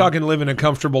 I'm talking living a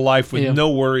comfortable life with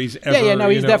no worries ever. Yeah, no,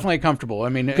 he's definitely comfortable. I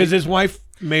mean, because his wife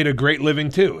made a great living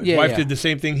too. His wife did the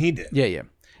same thing he did. Yeah.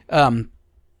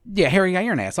 Yeah, Harry,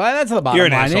 you're an asshole. That's the bottom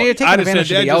line. Asshole. You're taking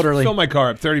advantage of the elderly. Fill my car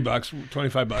up, $30,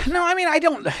 $25. No, I mean, I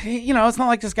don't. It's not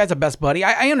like this guy's a best buddy.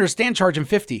 I understand charging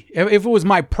 $50. If it was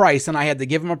my price and I had to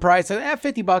give him a price,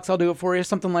 $50, I'll do it for you,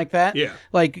 something like that. Yeah.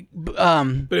 Like,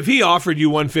 but if he offered you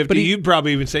 $150, you'd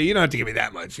probably even say, you don't have to give me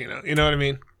that much. You know what I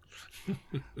mean?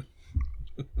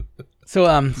 So,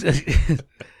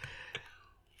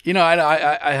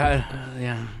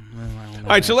 yeah. All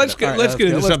right, so let's get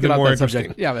into something more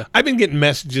interesting. Yeah, I've been getting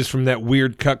messages from that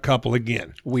weird cuck couple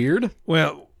again. Weird?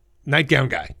 Well, nightgown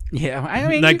guy. Yeah, I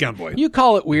mean, nightgown boy. You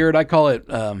call it weird. I call it.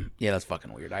 Yeah, that's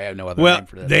fucking weird. I have no other name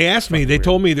for that. They asked me. They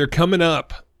told me they're coming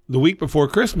up the week before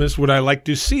Christmas. Would I like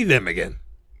to see them again?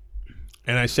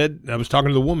 And I said, I was talking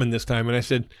to the woman this time, and I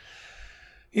said,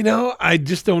 I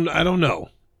just don't. I don't know.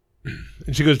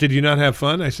 And she goes, "Did you not have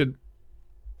fun?" I said,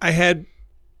 "I had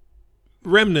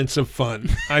remnants of fun."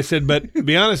 I said, but to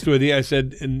be honest with you, I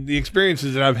said, in the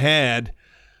experiences that I've had,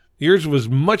 yours was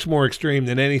much more extreme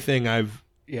than anything I've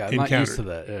encountered. Not used to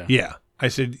that. Yeah. I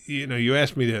said, you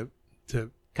asked me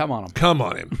to come on him. Come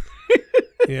on him.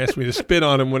 You asked me to spit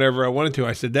on him whenever I wanted to.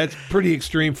 I said, that's pretty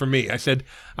extreme for me. I said,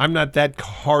 I'm not that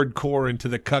hardcore into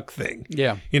the cuck thing.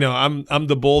 Yeah. I'm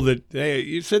the bull that, hey,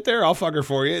 you sit there, I'll fuck her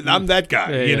for you. I'm that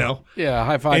guy, Yeah,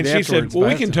 high five. And she said, well,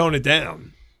 we can tone it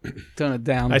down. Tone it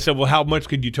down. I said, well, how much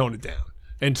could you tone it down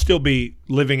and still be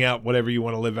living out whatever you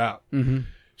want to live out? Mm-hmm.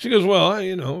 She goes, well,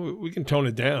 we can tone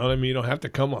it down. I mean, you don't have to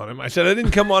come on him. I said, I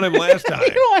didn't come on him last time.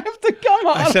 You don't have to come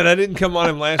on him. I said, I didn't come on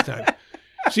him last time.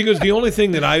 She goes, the only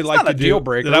thing that I like to do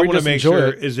that I want to make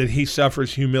sure is that he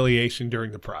suffers humiliation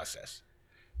during the process.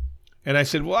 And I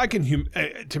said, well,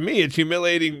 to me, it's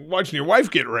humiliating watching your wife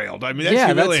get railed. I mean, that's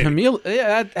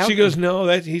humiliating. She goes, no,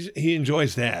 he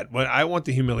enjoys that. But I want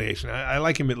the humiliation. I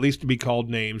like him at least to be called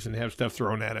names and have stuff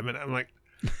thrown at him. And I'm like,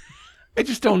 I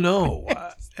just don't know.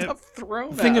 The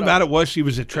thing about it was she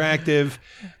was attractive.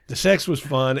 The sex was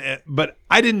fun. But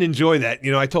I didn't enjoy that.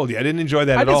 I told you, I didn't enjoy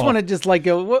that at all. I just want to just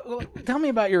go, tell me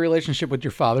about your relationship with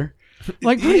your father.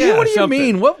 Like, what do you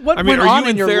mean? What went on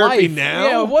in your life now?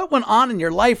 Yeah, what went on in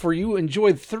your life where you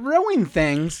enjoyed throwing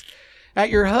things at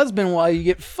your husband while you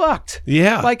get fucked?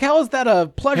 Yeah. Like, how is that a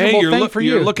pleasurable thing for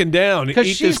you? You're looking down. Because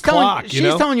she's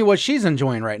telling you what she's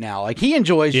enjoying right now. Like, he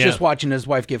enjoys just watching his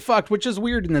wife get fucked, which is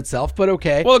weird in itself, but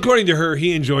okay. Well, according to her,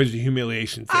 he enjoys the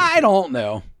humiliation thing. I don't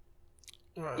know.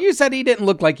 You said he didn't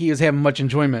look like he was having much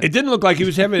enjoyment. It didn't look like he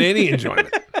was having any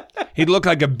enjoyment. He looked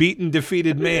like a beaten,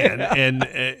 defeated man, and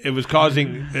it was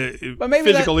causing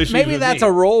physical issues. Maybe that's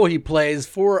a role he plays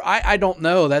for. I don't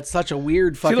know. That's such a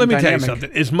weird fucking let me dynamic. tell you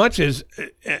something. As much as,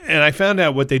 and I found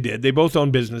out what they did. They both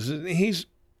own businesses. And he's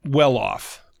well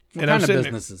off. What kind of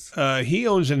businesses? He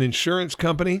owns an insurance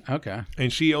company. Okay.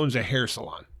 And she owns a hair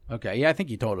salon. Okay. Yeah, I think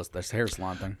you told us this hair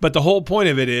salon thing. But the whole point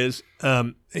of it is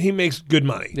he makes good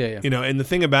money. Yeah. And the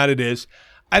thing about it is,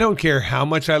 I don't care how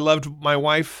much I loved my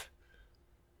wife.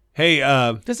 Hey,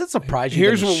 does it surprise you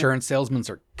that insurance salesmen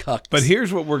are cucks? But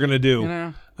here's what we're going to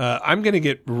do. I'm going to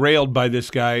get railed by this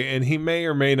guy, and he may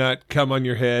or may not come on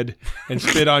your head and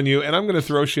spit on you, and I'm going to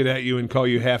throw shit at you and call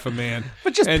you half a man.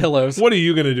 But just pillows. What are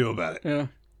you going to do about it? Yeah.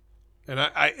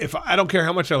 And if I don't care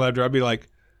how much I loved her, I'd be like,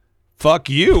 fuck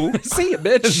you. See it,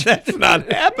 bitch. That's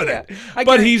not happening.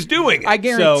 But he's doing it. I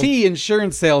guarantee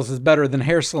insurance sales is better than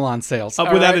hair salon sales.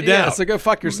 Without a doubt. Yeah, so go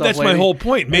fuck yourself, That's lady. my whole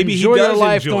point. Maybe enjoy he does your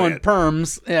life enjoy doing it.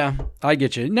 perms. Yeah, I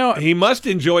get you. No, he must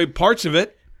enjoy parts of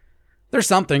it. There's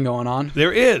something going on.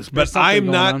 There is, but I'm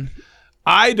not.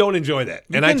 I don't enjoy that.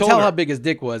 You couldn't tell how big his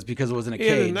dick was because it was in a cage.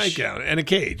 Yeah, a nightgown and a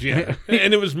cage, yeah.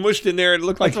 And it was mushed in there. It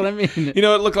looked like, that's what I mean.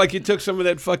 It looked like you took some of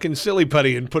that fucking silly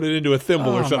putty and put it into a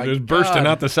thimble or something. It was bursting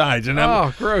out the sides. And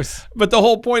gross. But the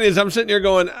whole point is I'm sitting there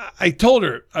going, I told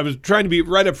her, I was trying to be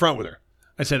right up front with her.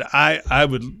 I said, I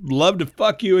would love to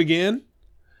fuck you again,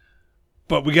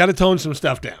 but we got to tone some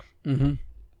stuff down. Mm-hmm.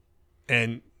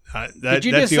 And Did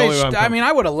you that's just the say, only way I'm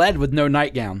I would have led with no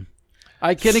nightgown.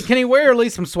 Can he wear at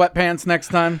least some sweatpants next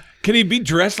time? Can he be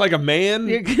dressed like a man?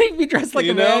 Can he be dressed like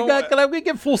a man? Can we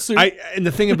get full suit? And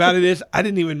the thing about it is, I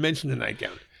didn't even mention the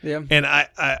nightgown. Yeah. And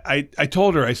I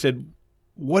told her, I said,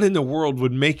 what in the world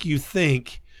would make you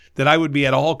think that I would be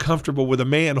at all comfortable with a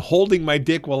man holding my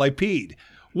dick while I peed?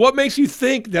 What makes you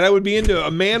think that I would be into a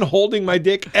man holding my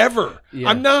dick ever? Yeah.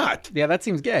 I'm not. Yeah, that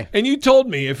seems gay. And you told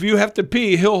me if you have to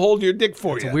pee, he'll hold your dick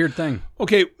for you. It's a weird thing.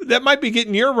 Okay, that might be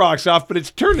getting your rocks off, but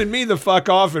it's turning me the fuck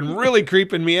off and really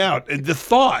creeping me out. The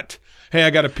thought, hey, I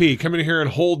got to pee. Come in here and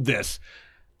hold this.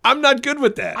 I'm not good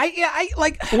with that. I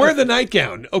like. Wear the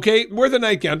nightgown, okay? Wear the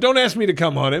nightgown. Don't ask me to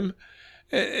come on him.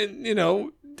 And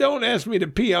don't ask me to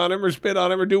pee on him or spit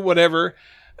on him or do whatever.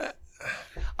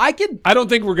 I don't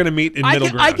think we're going to meet in middle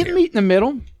ground. I can meet in the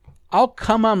middle. I'll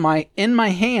come on in my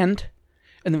hand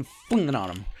and then fling it on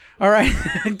him. All right.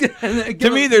 To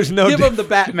me, there's no give him the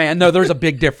Batman. No, there's a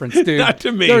big difference, dude. Not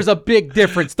to me. There's a big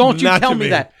difference. Don't you Not tell to me me.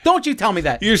 that. Don't you tell me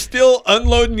that. You're still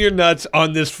unloading your nuts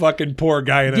on this fucking poor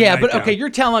guy in a Yeah, but nightgown. okay,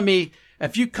 you're telling me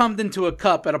if you cummed into a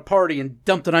cup at a party and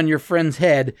dumped it on your friend's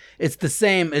head, it's the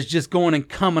same as just going and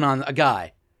coming on a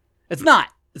guy. It's not.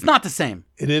 It's not the same.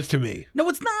 It is to me. No,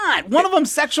 it's not. One of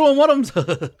them's sexual and one of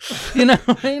them's,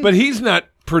 what I mean? But he's not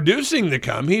producing the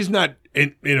cum. He's not,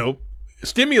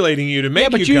 stimulating you to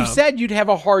make but you you've cum. said you'd have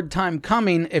a hard time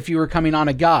coming if you were coming on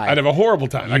a guy. I'd have a horrible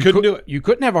time. I couldn't do it. You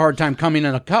couldn't have a hard time coming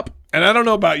in a cup. And I don't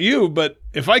know about you, but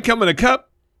if I come in a cup,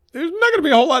 there's not going to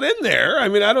be a whole lot in there. I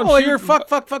mean, I don't. Oh, shoot- you're fuck,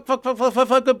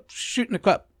 shooting a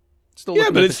cup. Still Yeah,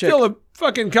 looking but at it's the chick. still a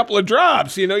fucking couple of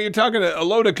drops. You're talking a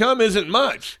load of cum isn't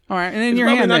much. All right, and in It's your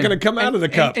probably hand. not then. gonna come out of the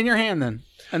cup. In your hand, then,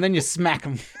 and then you smack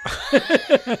him.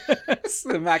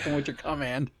 Smack him with your cum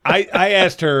hand. I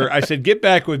asked her, I said, get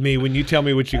back with me when you tell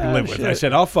me what you can live with. shit. I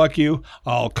said, I'll fuck you.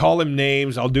 I'll call him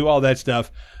names. I'll do all that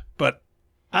stuff. But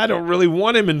I don't really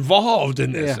want him involved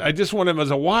in this. Yeah. I just want him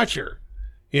as a watcher.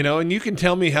 And you can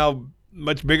tell me how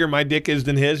much bigger my dick is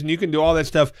than his, and you can do all that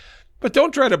stuff. But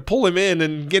don't try to pull him in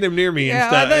and get him near me and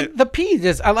stuff. The pee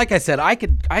just, like I said, I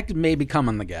could maybe come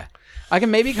on the guy. I can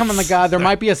maybe come on the guy. There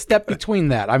might be a step between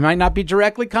that. I might not be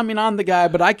directly coming on the guy,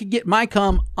 but I could get my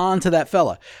cum onto that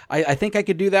fella. I think I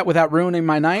could do that without ruining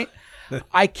my night.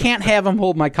 I can't have him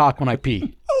hold my cock when I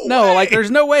pee. No, like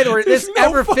there's no way that this no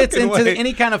ever fits fucking into way.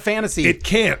 any kind of fantasy. It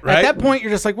can't, right? At that point,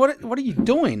 you're just like, what are you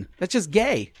doing? That's just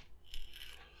gay.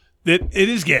 It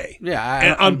is gay. Yeah.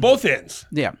 And on both ends.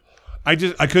 Yeah. I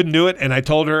couldn't do it, and I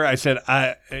told her, I said,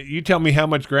 you tell me how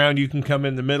much ground you can come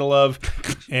in the middle of,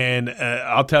 and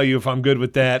I'll tell you if I'm good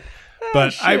with that.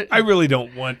 But I really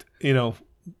don't want,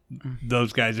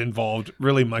 those guys involved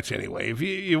really much anyway. If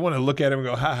you want to look at them and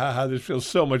go, ha, ha, ha, this feels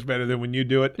so much better than when you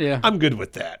do it, Yeah. I'm good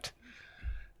with that.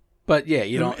 But yeah,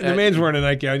 you don't. The man's wearing a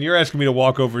nightgown. You're asking me to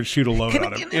walk over and shoot a load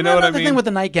on him. You know what I mean? Another thing with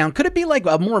the nightgown, could it be like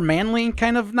a more manly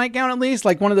kind of nightgown at least,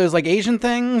 like one of those like Asian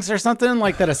things or something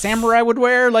like that a samurai would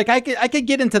wear? Like I could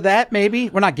get into that maybe.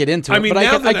 Well, not get into it. I mean, but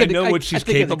now I could know what she's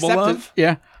think I'd capable accept it. of.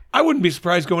 Yeah. I wouldn't be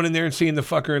surprised going in there and seeing the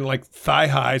fucker in like thigh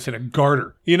highs and a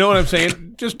garter. You know what I'm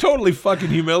saying? Just totally fucking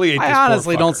humiliate this I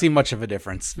honestly poor don't fucker. see much of a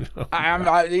difference.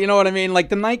 You know what I mean? Like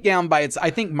the nightgown I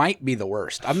think might be the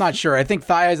worst. I'm not sure. I think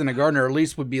thighs and a garter at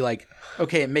least would be like,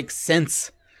 okay, it makes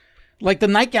sense. Like the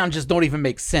nightgown just don't even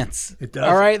make sense. It doesn't.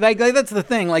 All right, like that's the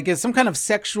thing. Like it's some kind of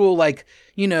sexual, like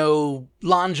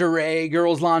lingerie,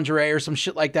 girls' lingerie, or some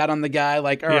shit like that on the guy.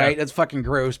 Like, all right, that's fucking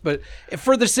gross. But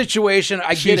for the situation,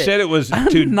 I She get it. said it was A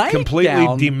to nightgown. completely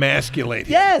demasculate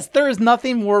him. Yes, there is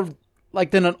nothing more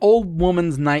like than an old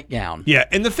woman's nightgown. Yeah,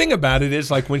 and the thing about it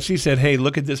is, like, when she said, hey,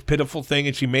 look at this pitiful thing,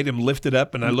 and she made him lift it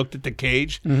up, and I looked at the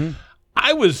cage,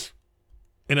 I was,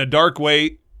 in a dark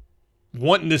way,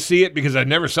 wanting to see it because I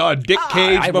never saw a dick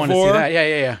cage I before. want to see that.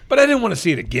 Yeah. But I didn't want to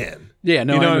see it again. Yeah,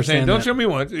 no, you know I what I'm saying? understand Don't that. show me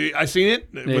once. I seen it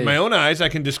with my own eyes. I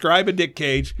can describe a dick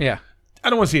cage. Yeah. I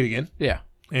don't want to see it again. Yeah.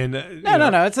 And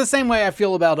No. It's the same way I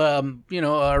feel about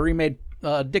a remade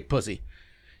dick pussy.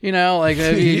 Like you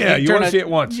want turn to see it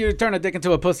once. You turn a dick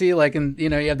into a pussy, like, and you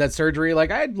have that surgery.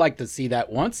 Like, I'd like to see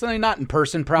that once. I mean, not in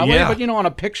person, probably, Yeah. but on a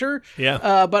picture.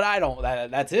 Yeah. But I don't.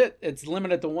 That's it. It's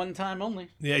limited to one time only.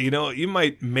 Yeah, you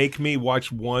might make me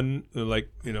watch one,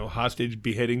 hostage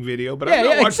beheading video, but I'm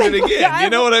not watching it again. You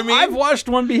know what I mean? I've watched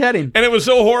one beheading. And it was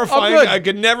so horrifying, good. I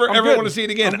could never, I'm ever good. want to see it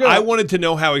again. I'm good. I wanted to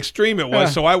know how extreme it was, Yeah.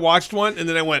 so I watched one, and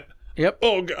then I went, Yep.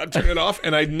 oh, God, turn it off,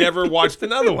 and I never watched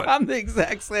another one. I'm the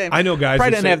exact same. I know guys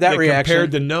Probably that didn't say have that they reaction.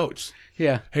 compared the notes.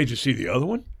 Yeah. Hey, did you see the other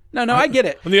one? No, I get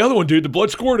it. On the other one, dude, the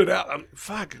blood squirted out.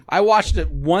 Fuck. I watched it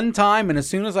one time, and as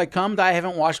soon as I cummed, I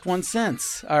haven't watched one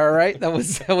since. All right, that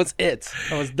was it.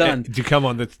 I was done. Did you come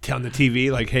on the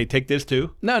TV like, hey, take this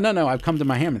too? No. I've come to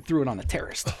my ham and threw it on a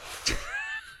terrorist.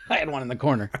 I had one in the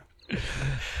corner.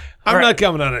 I'm not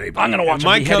coming on anybody. I'm gonna watch a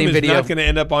My cum beheading is video. not going to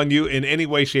end up on you in any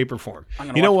way, shape, or form.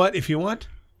 You know what? If you want,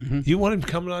 you want him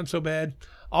coming on so bad,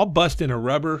 I'll bust in a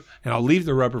rubber and I'll leave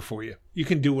the rubber for you. You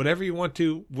can do whatever you want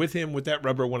to with him with that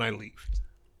rubber when I leave.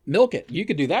 Milk it. You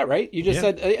could do that, right? You just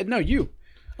said no. You.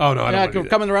 Oh, no, I don't want to do that.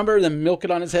 Come in the rubber, then milk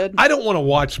it on his head. I don't want to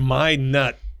watch my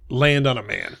nut land on a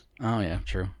man. Oh, yeah,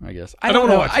 true, I guess. I don't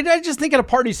know. I just think in a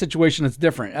party situation, it's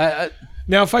different.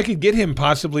 Now, if I could get him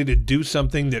possibly to do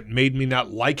something that made me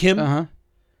not like him.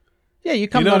 Yeah, you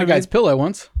come on a guy's pillow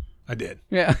once. I did.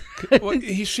 Yeah. Well,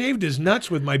 he shaved his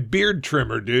nuts with my beard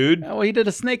trimmer, dude. Well, he did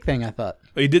a snake thing, I thought.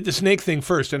 He did the snake thing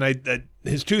first, and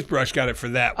his toothbrush got it for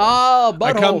that one. Oh,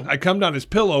 butthole. I cummed on his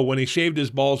pillow when he shaved his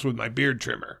balls with my beard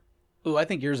trimmer. Ooh, I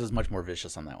think yours is much more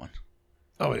vicious on that one.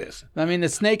 Oh, it is. I mean, the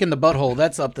snake and the butthole,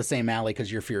 that's up the same alley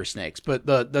because you're fear of snakes. But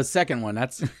the second one,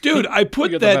 that's... Dude, I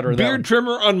put that beard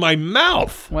trimmer on my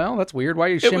mouth. Well, that's weird. Why are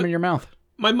you shimming your mouth?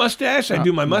 My mustache. I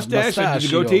do my mustache. I do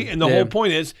the goatee. And the whole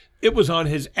point is, it was on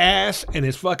his ass and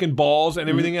his fucking balls and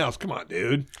everything else. Come on,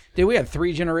 dude. Dude, we had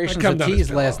 3 generations of teas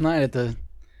last night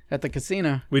at the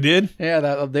casino. We did? Yeah,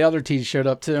 the other teas showed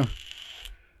up too.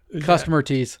 Customer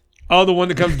teas. Oh, the one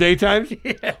that comes daytime?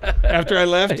 Yeah. After I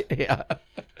left? Yeah.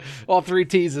 All 3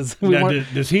 teases.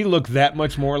 Does he look that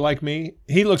much more like me?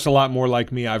 He looks a lot more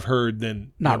like me, I've heard,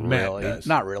 than Not Matt does.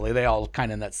 Not really. They all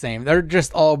kind of in that same. They're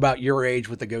just all about your age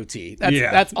with the goatee.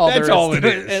 That's all all it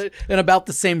is. And about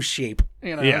the same shape.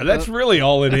 You know? Yeah, that's really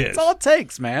all it is. That's all it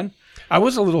takes, man. I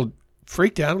was a little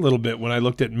freaked out a little bit when I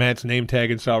looked at Matt's name tag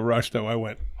and saw Rush, though. I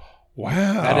went, wow.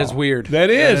 That is weird.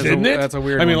 That is, isn't it? That's a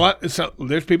weird one. I mean,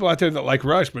 there's people out there that like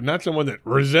Rush, but not someone that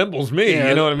resembles me. Yeah,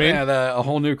 you know what I mean? Yeah, a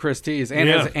whole new Chris Tees. And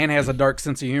has a dark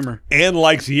sense of humor. And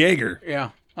likes Jaeger.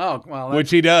 Yeah. Oh, well. Which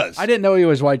he does. I didn't know he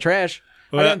was white trash.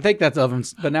 Well, I didn't think that's of him.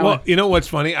 But now you know what's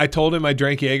funny? I told him I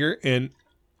drank Jaeger, and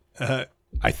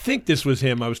I think this was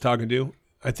him I was talking to.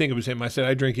 I think it was him. I said,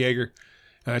 I drink Jaeger.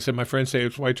 And I said, my friends say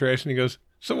it's white trash. And he goes,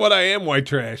 so what? I am white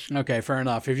trash. Okay, fair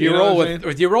enough. If you roll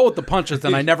with the punches,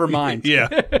 then I never mind. Yeah.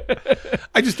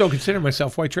 I just don't consider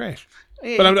myself white trash.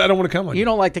 But I don't want to come on you. You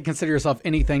don't like to consider yourself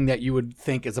anything that you would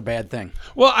think is a bad thing.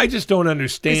 Well, I just don't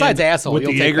understand. Besides asshole, with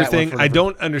the Jaeger thing, I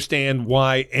don't understand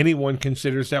why anyone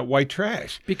considers that white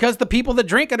trash. Because the people that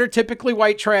drink it are typically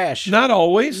white trash. Not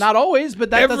always. Not always, but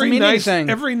that doesn't mean anything.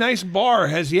 Every nice bar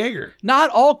has Jaeger.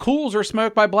 Not all cools are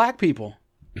smoked by black people.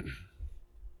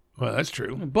 Well, that's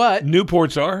true. But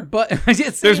Newports are. But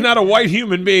there's not a white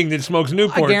human being that smokes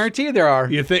Newports. I guarantee there are.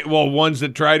 You think? Well, ones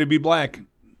that try to be black.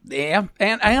 Yeah,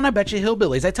 and I bet you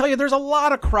hillbillies. I tell you, there's a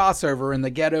lot of crossover in the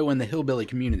ghetto and the hillbilly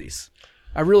communities.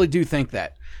 I really do think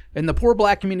that. In the poor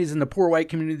black communities and the poor white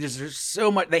communities, there's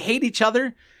so much. They hate each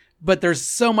other, but there's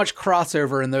so much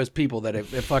crossover in those people that it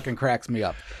fucking cracks me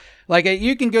up. Like,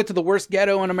 you can go to the worst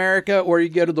ghetto in America, or you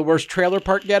go to the worst trailer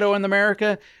park ghetto in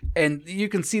America, and you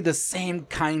can see the same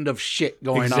kind of shit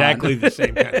going Exactly on. the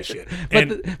same kind of shit.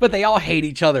 But they all hate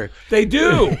each other. They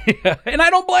do. Yeah. And I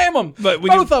don't blame them. But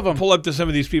when both of them. Pull up to some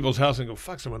of these people's house and go,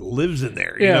 fuck, someone lives in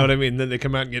there. You know what I mean? And then they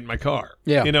come out and get in my car.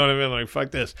 Yeah. You know what I mean? Like,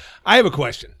 fuck this. I have a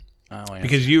question. Oh, yeah.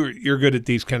 Because you're good at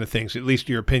these kind of things. At least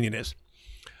your opinion is.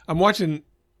 I'm watching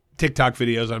TikTok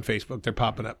videos on Facebook. They're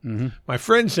popping up. Mm-hmm. My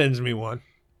friend sends me one.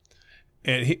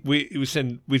 And we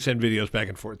send videos back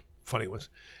and forth, funny ones.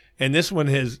 And this one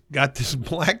has got this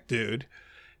black dude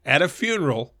at a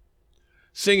funeral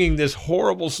singing this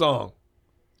horrible song.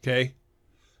 Okay,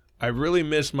 I really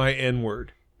miss my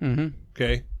N-word. Mm-hmm.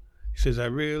 Okay, he says I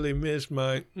really miss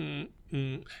my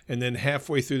and then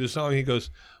halfway through the song he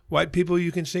goes, "White people,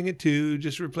 you can sing it too.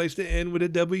 Just replace the N with a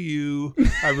W.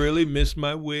 I really miss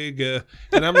my wig." And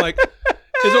I'm like.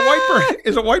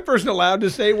 Is a white person allowed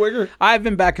to say wigger? I've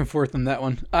been back and forth on that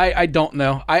one. I don't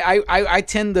know. I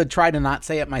tend to try to not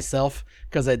say it myself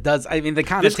because it does. I mean, the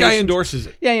connotation. This guy endorses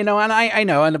it. Yeah, and I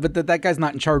know, but that guy's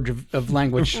not in charge of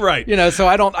language, right? So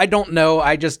I don't know.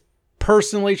 I just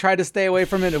personally try to stay away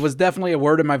from it. It was definitely a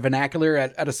word in my vernacular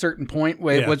at a certain point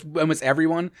where it was almost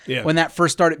everyone when that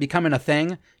first started becoming a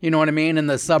thing. You know what I mean? In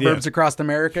the suburbs across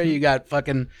America, you got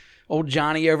fucking. Old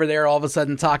Johnny over there all of a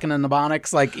sudden talking in the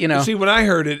Ebonics, like, See, when I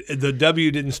heard it, the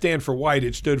W didn't stand for white.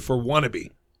 It stood for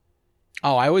wannabe.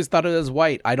 Oh, I always thought it was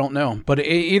white. I don't know. But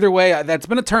either way, that's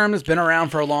been a term that's been around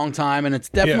for a long time, and it's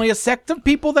definitely a sect of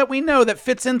people that we know that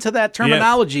fits into that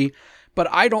terminology. Yeah. But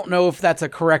I don't know if that's a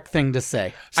correct thing to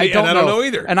say. See, I don't know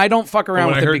either. And I don't fuck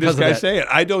around with it because of that. When I heard this guy say it,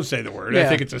 I don't say the word. I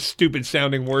think it's a stupid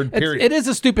sounding word, period. It is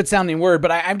a stupid sounding word,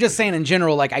 but I'm just saying in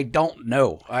general, like, I don't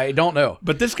know.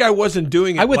 But this guy wasn't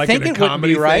doing it I would like think in a it wouldn't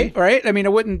be right, thing. right? I mean,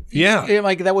 it wouldn't. Yeah.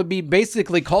 Like, that would be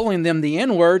basically calling them the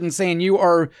N-word and saying you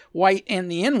are white and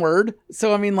the N-word.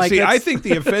 So, I mean, like. See, I think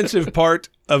the offensive part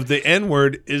of the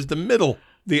N-word is the middle.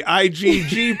 The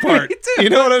IGG part.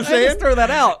 You know what I'm saying? Just throw that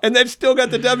out. And that's still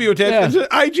got the W attached. Yeah.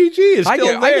 IGG is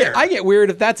still there. I get weird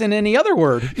if that's in any other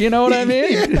word. You know what I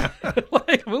mean?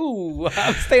 Like, ooh,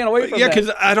 I'm staying away from that. Yeah,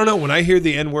 because I don't know. When I hear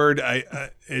the N-word,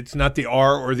 it's not the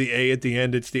R or the A at the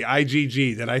end. It's the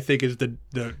IGG that I think is the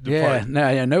part.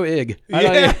 No ig.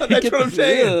 Yeah, that's what I'm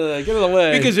saying. Get out of the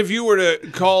way. Because if you were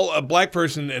to call a black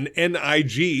person an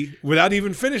NIG without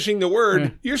even finishing the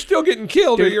word, you're still getting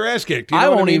killed or your ass kicked. You know I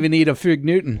what won't mean? even eat a Fig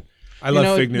Newton. I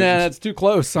love Fig Newtons. Nah, that's too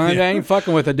close. I ain't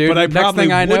fucking with it, dude. But I Next probably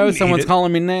thing I know, wouldn't someone's eat it.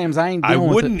 calling me names. I ain't I dealing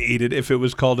with wouldn't it. eat it if it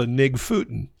was called a Nig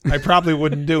Futon. I probably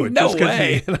wouldn't do it No just because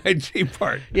way. of the NIG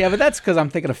part. Yeah, but that's because I'm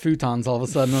thinking of futons all of a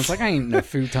sudden. It's like, I ain't no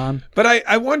futon. But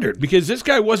I wondered, because this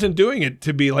guy wasn't doing it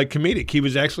to be like comedic. He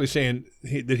was actually saying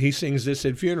that he sings this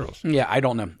at funerals. Yeah, I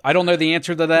don't know. I don't know the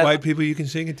answer to that. White people you can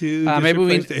sing it to. Just maybe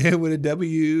replace the N with a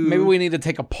W. Maybe we need to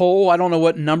take a poll. I don't know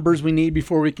what numbers we need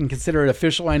before we can consider it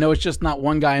official. I know it's just not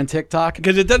one guy on TikTok.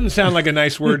 Because it doesn't sound like a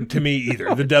nice word to me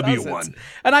either, the W one.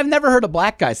 And I've never heard a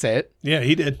black guy say it. Yeah,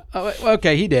 he did.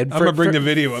 Okay, he did. I'm going to bring the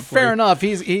video up for Fair you. enough.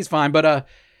 He's fine. But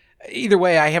either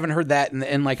way, I haven't heard that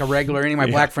in like a regular. Any of my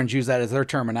black friends use that as their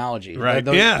terminology. Right.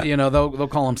 They'll, you know, they'll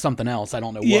call him something else. I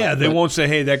don't know what. Yeah, they won't say,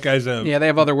 hey, that guy's a... Yeah, they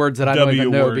have other words that I don't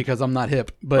even know word. because I'm not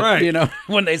hip. But, Right. you know,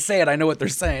 when they say it, I know what they're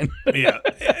saying. Yeah.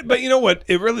 But you know what?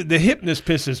 The hipness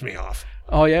pisses me off.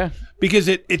 Oh, yeah? Because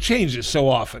it changes so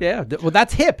often. Yeah. Well,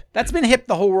 that's hip. That's been hip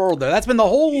the whole world, though. That's been the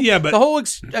whole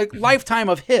lifetime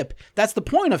of hip. That's the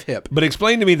point of hip. But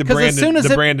explain to me the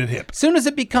Brandon hip. As soon as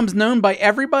it becomes known by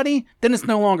everybody, then it's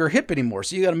no longer hip anymore.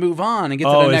 So you got to move on and get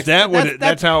to the next.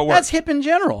 That's how it works? That's hip in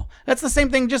general. That's the same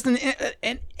thing just in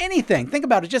anything. Think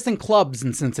about it, just in clubs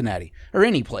in Cincinnati or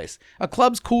any place. A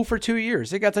club's cool for 2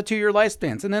 years. It got the 2-year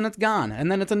lifespans, and then it's gone,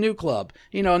 and then it's a new club.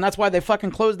 You know, and that's why they fucking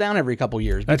close down every couple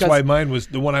years. That's why mine was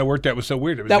the one I worked at was so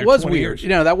weird. That was weird. Years. You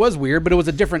know, that was weird, but it was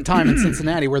a different time in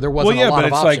Cincinnati where there wasn't a lot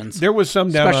of options. Like there was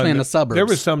some down, especially in the suburbs. There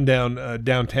was some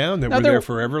downtown that were there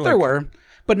forever. There were.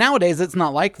 But nowadays it's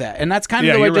not like that, and that's kind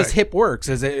of the way just hip works.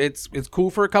 Is it's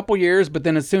cool for a couple years, but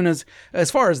then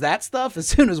as far as that stuff, as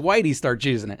soon as whiteies start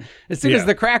using it, as soon as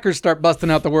the crackers start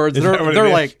busting out the words, they're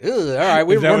like, ugh, all right,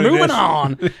 we're moving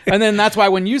on. And then that's why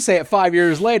when you say it 5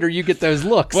 years later, you get those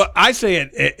looks. Well, I say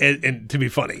it and to be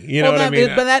funny, you know what I mean?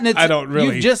 But I don't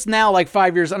really. You've just now, like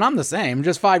 5 years, and I'm the same.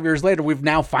 Just 5 years later, we've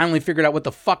now finally figured out what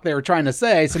the fuck they were trying to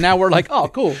say. So now we're like, oh,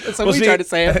 cool. So we tried to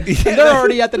say it, and they're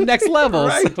already at the next level.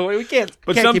 Right. So we can't.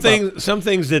 But some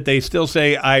things that they still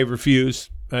say, I refuse.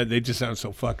 They just sound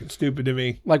so fucking stupid to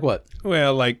me. Like what?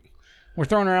 Well, like we're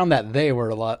throwing around that they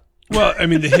word a lot. Well, I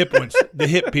mean the hip ones, the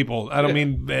hip people. I don't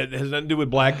mean it has nothing to do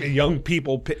with black young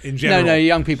people in general. No,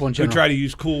 young people in general who try to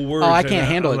use cool words. Oh, I can't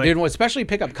handle it, dude. Especially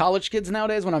pick up college kids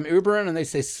nowadays when I'm Ubering and they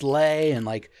say slay and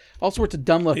like all sorts of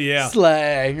dumb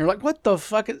slay. And you're like, what the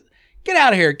fuck? Get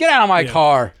out of here! Get out of my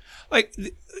car! Like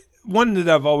one that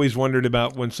I've always wondered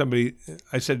about when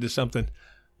I said to something.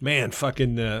 Man,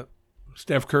 fucking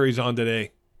Steph Curry's on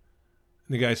today.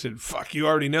 And the guy said, fuck, you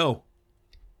already know.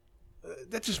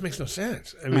 That just makes no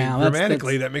sense. I mean,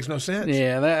 grammatically, that makes no sense.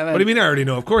 Yeah. What do you mean I already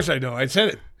know? Of course I know. I said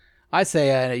it. I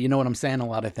say, you know what I'm saying a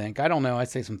lot, I think. I don't know. I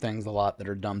say some things a lot that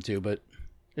are dumb too, but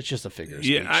it's just a figure of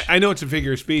speech. Yeah, I know it's a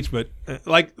figure of speech, but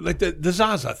like the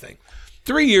Zaza thing.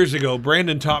 3 years ago,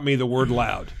 Brandon taught me the word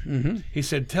loud. Mm-hmm. He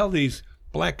said, tell these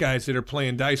black guys that are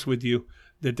playing dice with you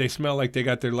that they smell like they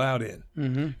got their loud in.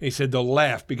 Mm-hmm. He said they'll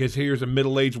laugh because here's a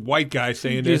middle-aged white guy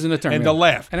saying this, the term, and they'll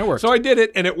laugh. And it worked. So I did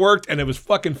it, and it worked, and it was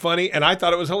fucking funny, and I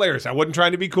thought it was hilarious. I wasn't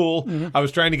trying to be cool. Mm-hmm. I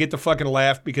was trying to get the fucking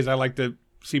laugh because I like to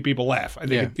see people laugh. I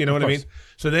think you know what I mean?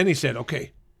 So then he said,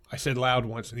 okay, I said loud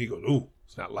once, and he goes, ooh,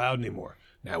 it's not loud anymore.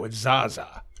 Now it's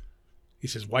Zaza. He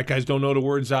says, white guys don't know the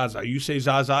word Zaza. You say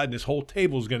Zaza, and this whole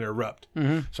table's going to erupt.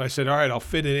 Mm-hmm. So I said, all right, I'll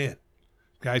fit it in.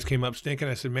 Guys came up stinking.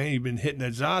 I said, man, you've been hitting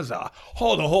that Zaza.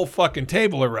 Oh, the whole fucking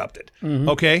table erupted. Mm-hmm.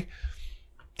 Okay?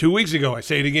 2 weeks ago, I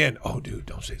say it again. Oh, dude,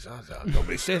 don't say Zaza.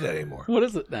 Nobody says that anymore. What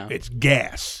is it now? It's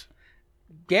gas.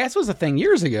 Gas was a thing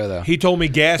years ago, though. He told me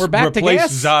gas replaced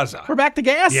Zaza. We're back to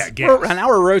gas? Yeah, gas. Now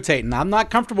we're rotating. I'm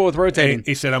not comfortable with rotating.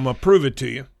 He said, I'm going to prove it to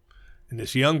you. And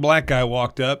this young black guy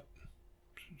walked up.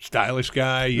 Stylish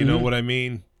guy, you know what I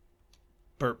mean?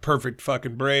 Perfect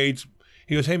fucking braids.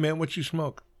 He goes, hey, man, what you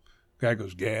smoke? Guy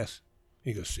goes, gas.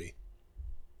 He goes, see.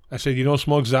 I said, you don't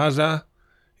smoke Zaza?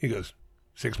 He goes,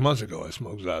 6 months ago I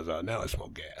smoked Zaza. Now I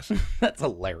smoke gas. That's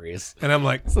hilarious. And I'm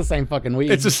like, it's the same fucking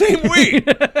weed. It's the same weed.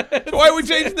 So why would we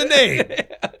change the name?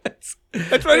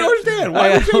 That's what I don't understand.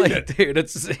 Why would we change it? Dude,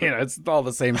 it's all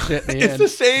the same shit in the It's end. the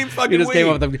same fucking weed. Came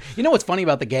up with you know what's funny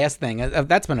about the gas thing?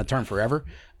 That's been a term forever.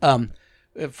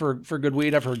 For good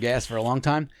weed, I've heard gas for a long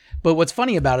time. But what's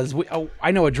funny about it is I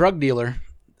know a drug dealer.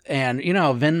 And you know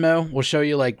how Venmo will show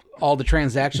you like all the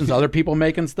transactions other people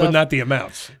make and stuff? But not the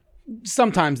amounts.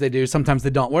 Sometimes they do, sometimes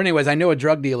they don't. Well, anyways, I know a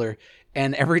drug dealer,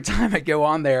 and every time I go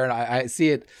on there and I see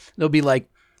it, they'll be like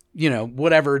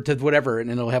whatever to whatever, and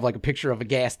it'll have like a picture of a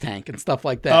gas tank and stuff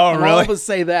like that. Oh, and really? All of us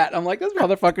say that. I'm like, this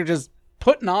motherfucker just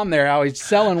putting on there how he's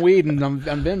selling weed on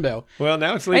Venmo. Well,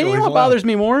 now it's And legal. you know He's what allowed. bothers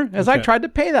me more is I tried to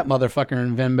pay that motherfucker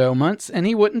in Venmo months, and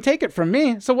he wouldn't take it from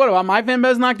me. So what? My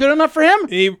Venmo's not good enough for him?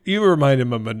 You remind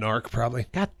him of a narc, probably.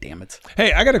 God damn it!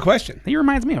 Hey, I got a question. He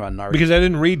reminds me of a narc. Because I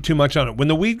didn't read too much on it. When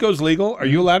the weed goes legal, are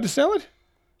you allowed to sell it?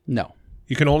 No.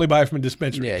 You can only buy from a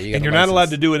dispensary. Yeah, and you're not allowed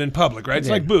to do it in public, right? It's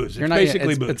like booze. It's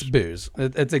basically booze. It's booze.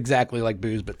 It's exactly like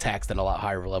booze, but taxed at a lot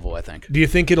higher level, I think. Do you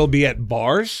think it'll be at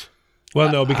bars? Well,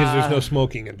 no, because there's no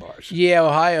smoking in bars. Yeah,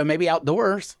 Ohio, maybe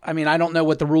outdoors. I mean, I don't know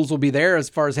what the rules will be there as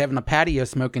far as having a patio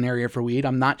smoking area for weed.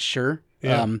 I'm not sure.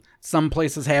 Yeah. Some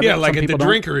places have it. Yeah, like some at the people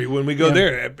don't. drinkery when we go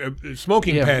there, a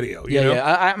smoking patio. You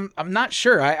know? I'm not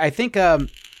sure. I think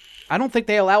I don't think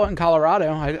they allow it in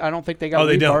Colorado. I don't think they got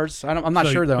weed bars. I'm not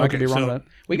sure though. I could be wrong with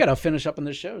that. We got to finish up on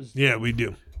this shows. Yeah, we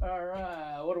do. All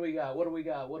right, what do we got?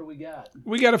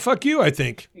 We got to fuck you, I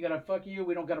think. You got to fuck you.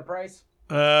 We don't got a price.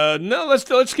 No,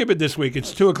 let's skip it this week.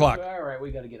 It's 2:00. All right,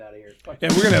 we got to get out of here. Fuck Yeah,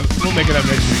 we'll make it up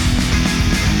next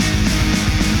week.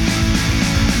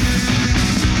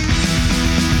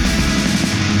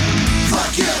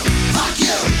 Fuck you! Fuck you!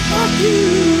 Fuck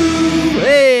you!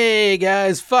 Hey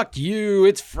guys, fuck you.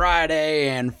 It's Friday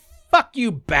and fuck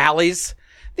you, Bally's.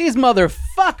 These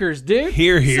motherfuckers, dude.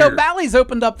 Here. So Bally's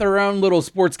opened up their own little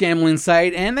sports gambling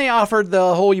site and they offered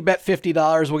the whole you bet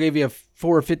 $50. We'll give you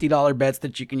 4 $50 bets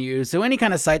that you can use. So any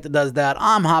kind of site that does that,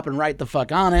 I'm hopping right the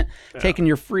fuck on it, taking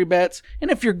your free bets. And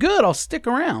if you're good, I'll stick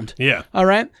around. Yeah. All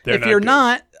right? If you're good.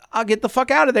 not, I'll get the fuck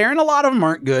out of there. And a lot of them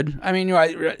aren't good. I mean,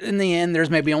 in the end, there's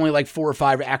maybe only like 4 or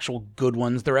 5 actual good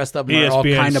ones. The rest of them are all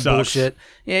ESPN kind of sucks. bullshit.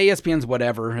 Yeah, ESPN's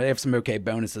whatever. They have some okay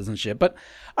bonuses and shit. But,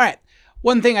 all right.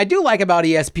 One thing I do like about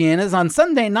ESPN is on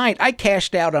Sunday night, I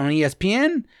cashed out on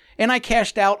ESPN and I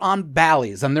cashed out on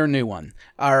Bally's on their new one.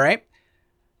 All right.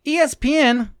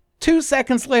 ESPN, 2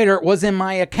 seconds later, was in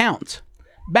my account.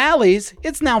 Bally's,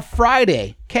 it's now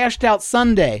Friday, cashed out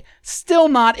Sunday, still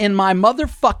not in my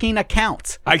motherfucking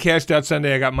account. I cashed out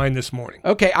Sunday. I got mine this morning.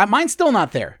 Okay, mine's still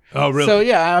not there. Oh, really? So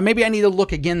yeah, maybe I need to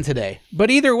look again today. But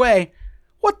either way,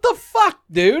 what the fuck,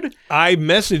 dude? I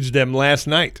messaged them last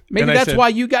night. Maybe and that's why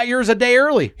you got yours a day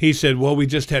early. He said, well, we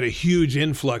just had a huge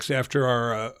influx after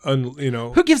our,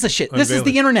 Who gives a shit? This is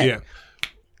the unveiling." internet. Yeah.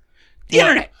 The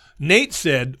internet. Nate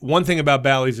said one thing about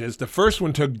Bally's is the first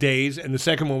one took days and the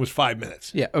second one was 5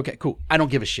 minutes. Yeah, okay, cool. I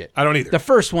don't give a shit. I don't either. The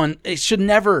first one, you should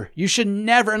never,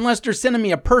 unless they're sending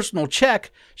me a personal check,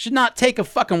 should not take a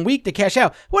fucking week to cash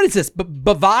out. What is this,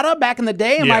 Bovada back in the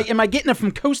day? Am I getting it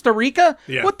from Costa Rica?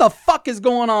 Yeah. What the fuck is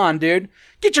going on, dude?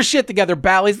 Get your shit together,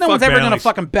 Bally's. No Fuck one's ever going to Bally's.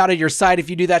 fucking bow to your side if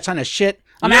you do that kind of shit.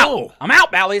 I'm No. out. I'm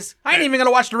out, Bally's. I ain't even going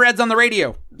to watch the Reds on the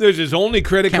radio. There's his only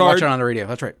credit Can't watch card, it on the radio.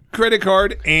 That's right.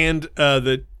 and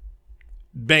the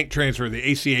bank transfer,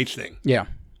 the ACH thing. Yeah.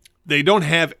 They don't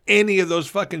have any of those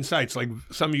fucking sites. Like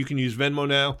some you can use Venmo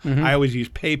now. Mm-hmm. I always use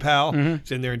PayPal.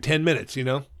 It's in there in 10 minutes,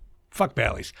 Fuck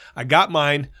Bally's. I got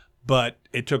mine, but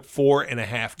it took 4.5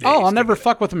 days. Oh, I'll to never get it.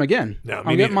 fuck with them again. No, me I'm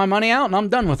neither. getting my money out and I'm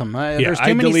done with them. There's I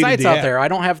too many deleted sites the out app. there. I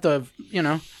don't have to, I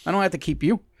don't have to keep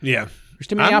you. Yeah. There's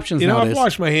too many options nowadays. I've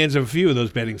washed my hands of a few of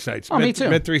those betting sites. Oh, me too.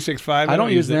 Bet365. I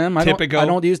don't use them. I don't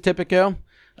use Tipico.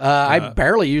 I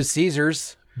barely use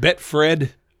Caesars. Betfred.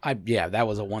 That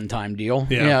was a one-time deal.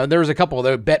 Yeah. There was a couple of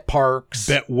those. Bet Parks.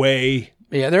 Betway.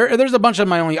 Yeah, there's a bunch of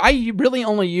my only. I really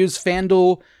only use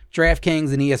FanDuel,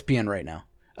 DraftKings, and ESPN right now.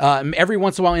 Every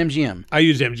once in a while, MGM. I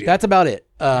use MGM. That's about it.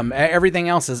 Everything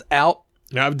else is out.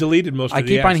 Now, I've deleted most of I the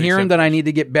keep apps on hearing except- that I need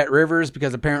to get Bet Rivers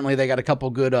because apparently they got a couple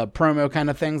good promo kind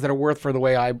of things that are worth for the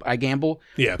way I gamble.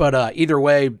 Yeah. But either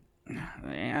way,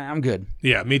 I'm good.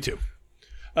 Yeah, me too.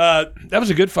 That was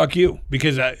a good fuck you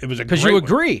because it was a Because great you one.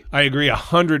 agree. I agree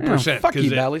 100%. Yeah, fuck you,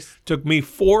 'cause it Bally's. took me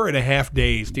 4.5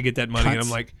 days to get that money, and Cunts. I'm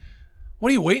like, what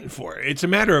are you waiting for? It's a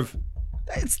matter of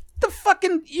It's the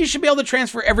fucking. You should be able to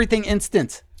transfer everything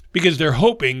instant. because they're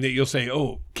hoping that you'll say,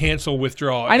 "Oh, cancel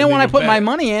withdrawal." I know and when then I put you'll my bet.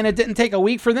 money in, it didn't take a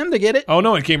week for them to get it. Oh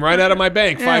no, it came right out of my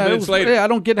bank 5 minutes later. Yeah, I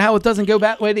don't get how it doesn't go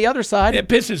back way the other side. It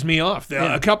pisses me off.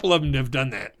 A couple of them have done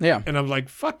that. Yeah. And I'm like,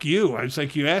 fuck you. I was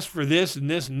like, you asked for this and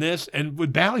this and this. And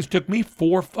with Bally's, took me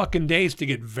 4 fucking days to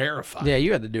get verified. Yeah,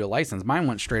 you had to do a license. Mine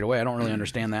went straight away. I don't really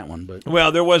understand that one, but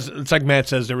Well, it's like Matt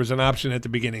says, there was an option at the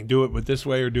beginning. Do it with this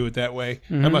way or do it that way.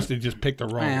 I must have just picked the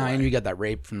wrong and way. you got that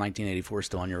rape from 1984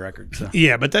 still on your record. So.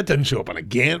 Yeah, but that doesn't show up on a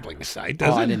gambling site,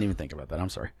 does Oh, it? I didn't even think about that. I'm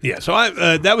sorry. Yeah, so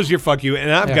that was your fuck you.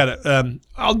 And I've got a,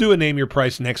 I'll do a name your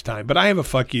price next time, but I have a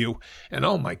fuck you. And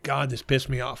oh my God, this pissed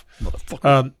me off.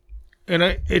 Motherfucker.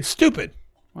 It's stupid.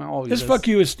 Well, This fuck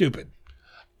you is stupid.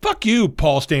 Fuck you,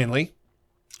 Paul Stanley.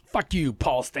 Fuck you,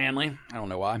 Paul Stanley. I don't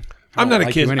know why. I'm not a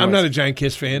like Kiss. you I'm anyways. not a giant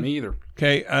Kiss fan. Me either.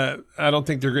 Okay, I don't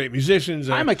think they're great musicians.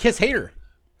 I'm a Kiss hater.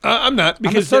 I'm not I'm a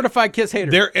because certified Kiss hater.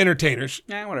 they're entertainers.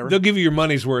 Yeah, whatever. They'll give you your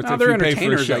money's worth No, if they're you pay for a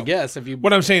entertainers, show. I guess. If you,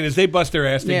 What I'm saying is they bust their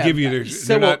ass. They give you their.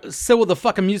 So will the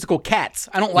fucking musical Cats.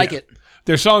 I don't like it.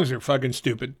 Their songs are fucking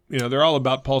stupid. You know, they're all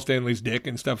about Paul Stanley's dick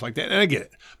and stuff like that. And I get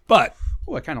it. But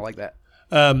Oh, I kind of like that.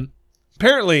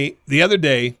 apparently, the other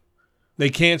day, they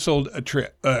canceled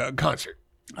a concert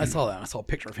I saw that. I saw a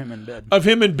picture of him in bed. of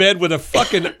him in bed with a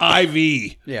fucking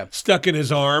IV Yeah. stuck in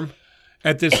his arm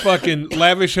at this fucking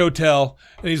lavish hotel.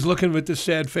 And he's looking with this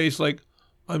sad face like,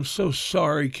 I'm so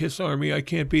sorry, Kiss Army. I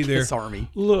can't be there. Kiss Army.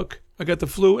 Look, I got the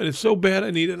flu and it's so bad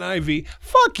I need an IV.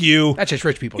 Fuck you. That's just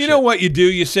rich people You shit. know what you do?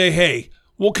 You say, hey,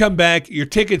 we'll come back. Your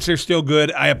tickets are still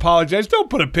good. I apologize. Don't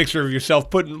put a picture of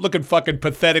yourself looking fucking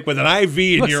pathetic with an IV in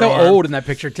He looks your so arm. old in that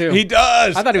picture, too. He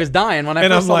does. I thought he was dying when I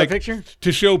And first I'm saw like, the picture.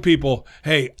 to show people,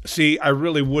 hey, see, I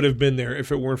really would have been there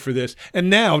if it weren't for this. And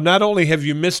now, not only have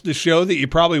you missed the show that you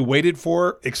probably waited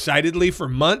for excitedly for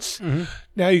months,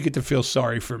 now you get to feel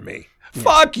sorry for me.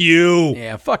 Fuck you.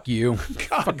 Yeah, fuck you.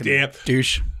 God damn.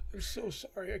 Douche. I'm so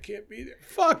sorry I can't be there.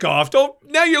 Fuck off. Don't.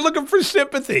 Now you're looking for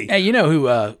sympathy. Hey, you know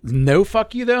who, no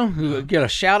fuck you, though, who got a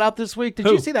shout out this week? Did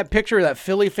Who? you see that picture of that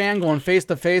Philly fan going face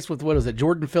to face with, what is it,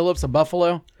 Jordan Phillips of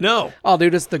Buffalo? No. Oh,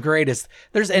 dude, it's the greatest.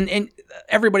 And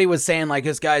everybody was saying, like,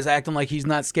 this guy's acting like he's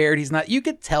not scared. He's not. You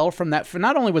could tell from that.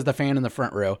 Not only was the fan in the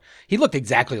front row, he looked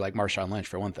exactly like Marshawn Lynch,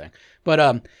 for one thing.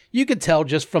 But you could tell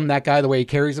just from that guy, the way he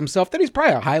carries himself, that he's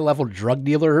probably a high-level drug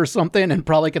dealer or something and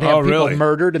probably could have people really?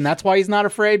 murdered, and that's why he's not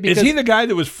afraid. Because Is he the guy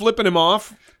that was flipping him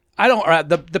off? I don't.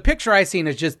 The picture I seen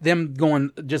is just them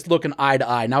just looking eye to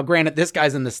eye. Now, granted, this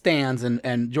guy's in the stands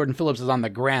and Jordan Phillips is on the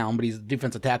ground, but he's a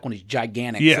defensive tackle and he's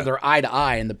gigantic. Yeah. So they're eye to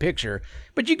eye in the picture.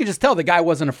 But you could just tell the guy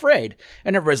wasn't afraid.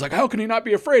 And everybody's like, how can he not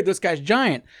be afraid? This guy's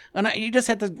giant. And you just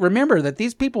have to remember that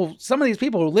these people, some of these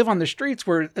people who live on the streets,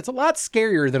 where it's a lot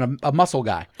scarier than a muscle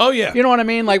guy. Oh, yeah. You know what I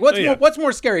mean? Like, yeah. what's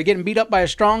more scary, getting beat up by a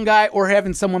strong guy or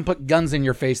having someone put guns in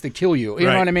your face to kill you? You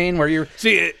know Right. what I mean? Where you're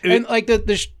See, and like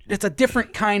it's a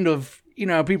different kind of, you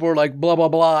know, people are like, blah, blah,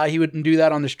 blah, he wouldn't do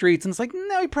that on the streets. And it's like,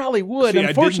 no, he probably would. See, I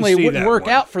Unfortunately, it didn't see wouldn't that work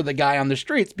one. out for the guy on the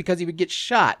streets because he would get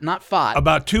shot, not fought.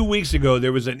 about 2 weeks ago,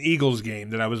 there was an Eagles game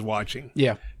that I was watching.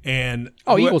 Yeah. And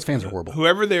Eagles fans are horrible.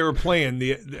 Whoever they were playing,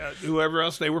 whoever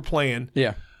else they were playing,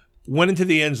 Yeah. went into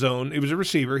the end zone. It was a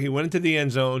receiver. He went into the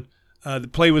end zone. The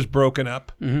play was broken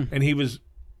up, and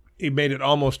he made it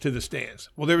almost to the stands.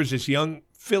 Well, there was this young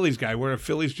Phillies guy wearing a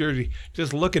Phillies jersey,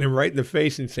 just looking him right in the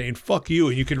face and saying, fuck you.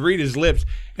 And you could read his lips.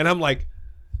 And I'm like,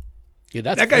 Yeah,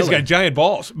 that's that guy's Philly. got giant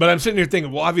balls. But I'm sitting here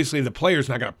thinking, well, obviously the player's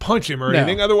not going to punch him or No.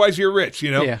 anything. Otherwise, you're rich,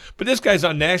 you know? Yeah. But this guy's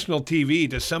on national TV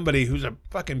to somebody who's a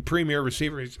fucking premier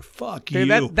receiver. He's, fuck Dude,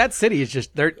 you. that city is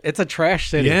just, it's a trash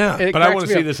city. Yeah, It but I cracks wanna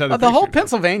me see up. this other The whole picture.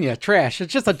 Pennsylvania, trash.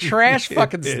 It's just a trash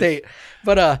fucking is. state.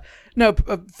 But no,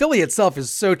 Philly itself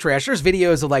is so trash. There's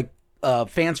videos of like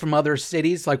fans from other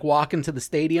cities like walking to the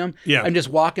stadium Yeah. and just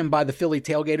walking by the Philly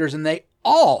tailgaters, and they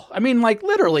all, I mean, like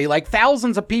literally, like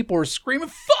thousands of people are screaming,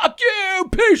 fuck you,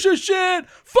 piece of shit,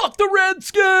 fuck the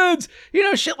Redskins, you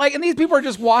know, shit like, and these people are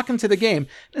just walking to the game.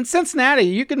 In Cincinnati,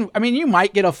 you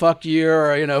might get a fuck you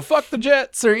or, you know, fuck the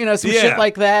Jets or, you know, some Yeah. shit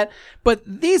like that. But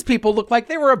these people look like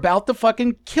they were about to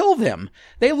fucking kill them.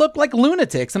 They look like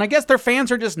lunatics, and I guess their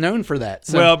fans are just known for that.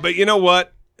 So, Well, but you know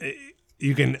what?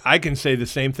 I can say the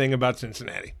same thing about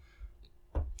Cincinnati.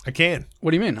 I can.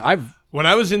 what do you mean? When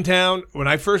I was in town, when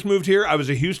I first moved here, I was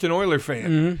a Houston Oilers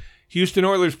fan. Houston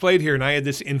Oilers played here, and I had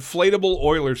this inflatable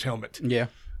Oilers helmet. Yeah.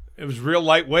 It was real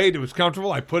lightweight. It was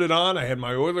comfortable. I put it on. I had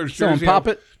my Oilers Someone jersey. pop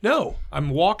on. it? No. I'm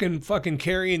walking, fucking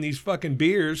carrying these fucking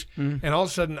beers, and all of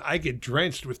a sudden I get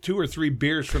drenched with 2 or 3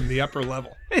 beers from the upper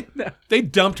level. They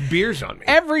dumped beers on me.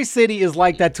 Every city is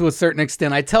like that to a certain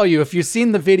extent. I tell you, if you've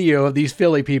seen the video of these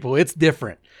Philly people, it's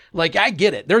different. Like, I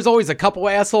get it. There's always a couple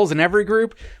assholes in every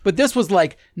group, but this was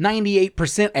like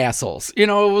 98% assholes. You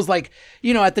know, it was like,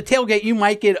 you know, at the tailgate, you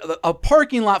might get a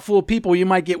parking lot full of people. You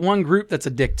might get one group that's a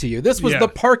dick to you. This was Yeah. the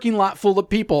parking lot full of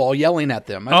people all yelling at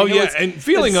them. I mean, it was and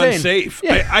feeling insane. unsafe.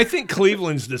 Yeah. I think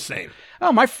Cleveland's the same.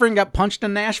 Oh, my friend got punched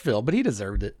in Nashville, but he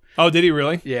deserved it. Oh, did he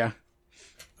really? Yeah.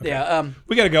 Yeah.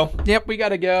 We got to go. Yep, we got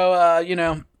to go. You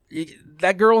know,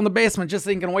 that girl in the basement just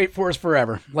ain't going to wait for us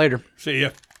forever. Later. See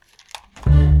ya.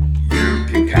 You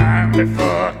can kindly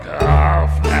fuck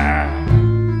off now.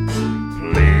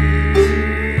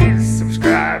 Please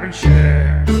subscribe and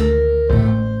share.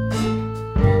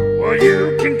 Well,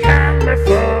 you can kindly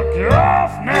fuck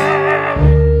off now.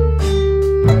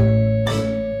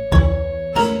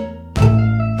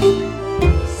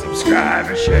 Subscribe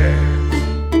and share.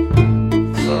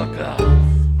 Fuck off.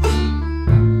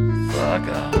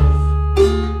 fuck off.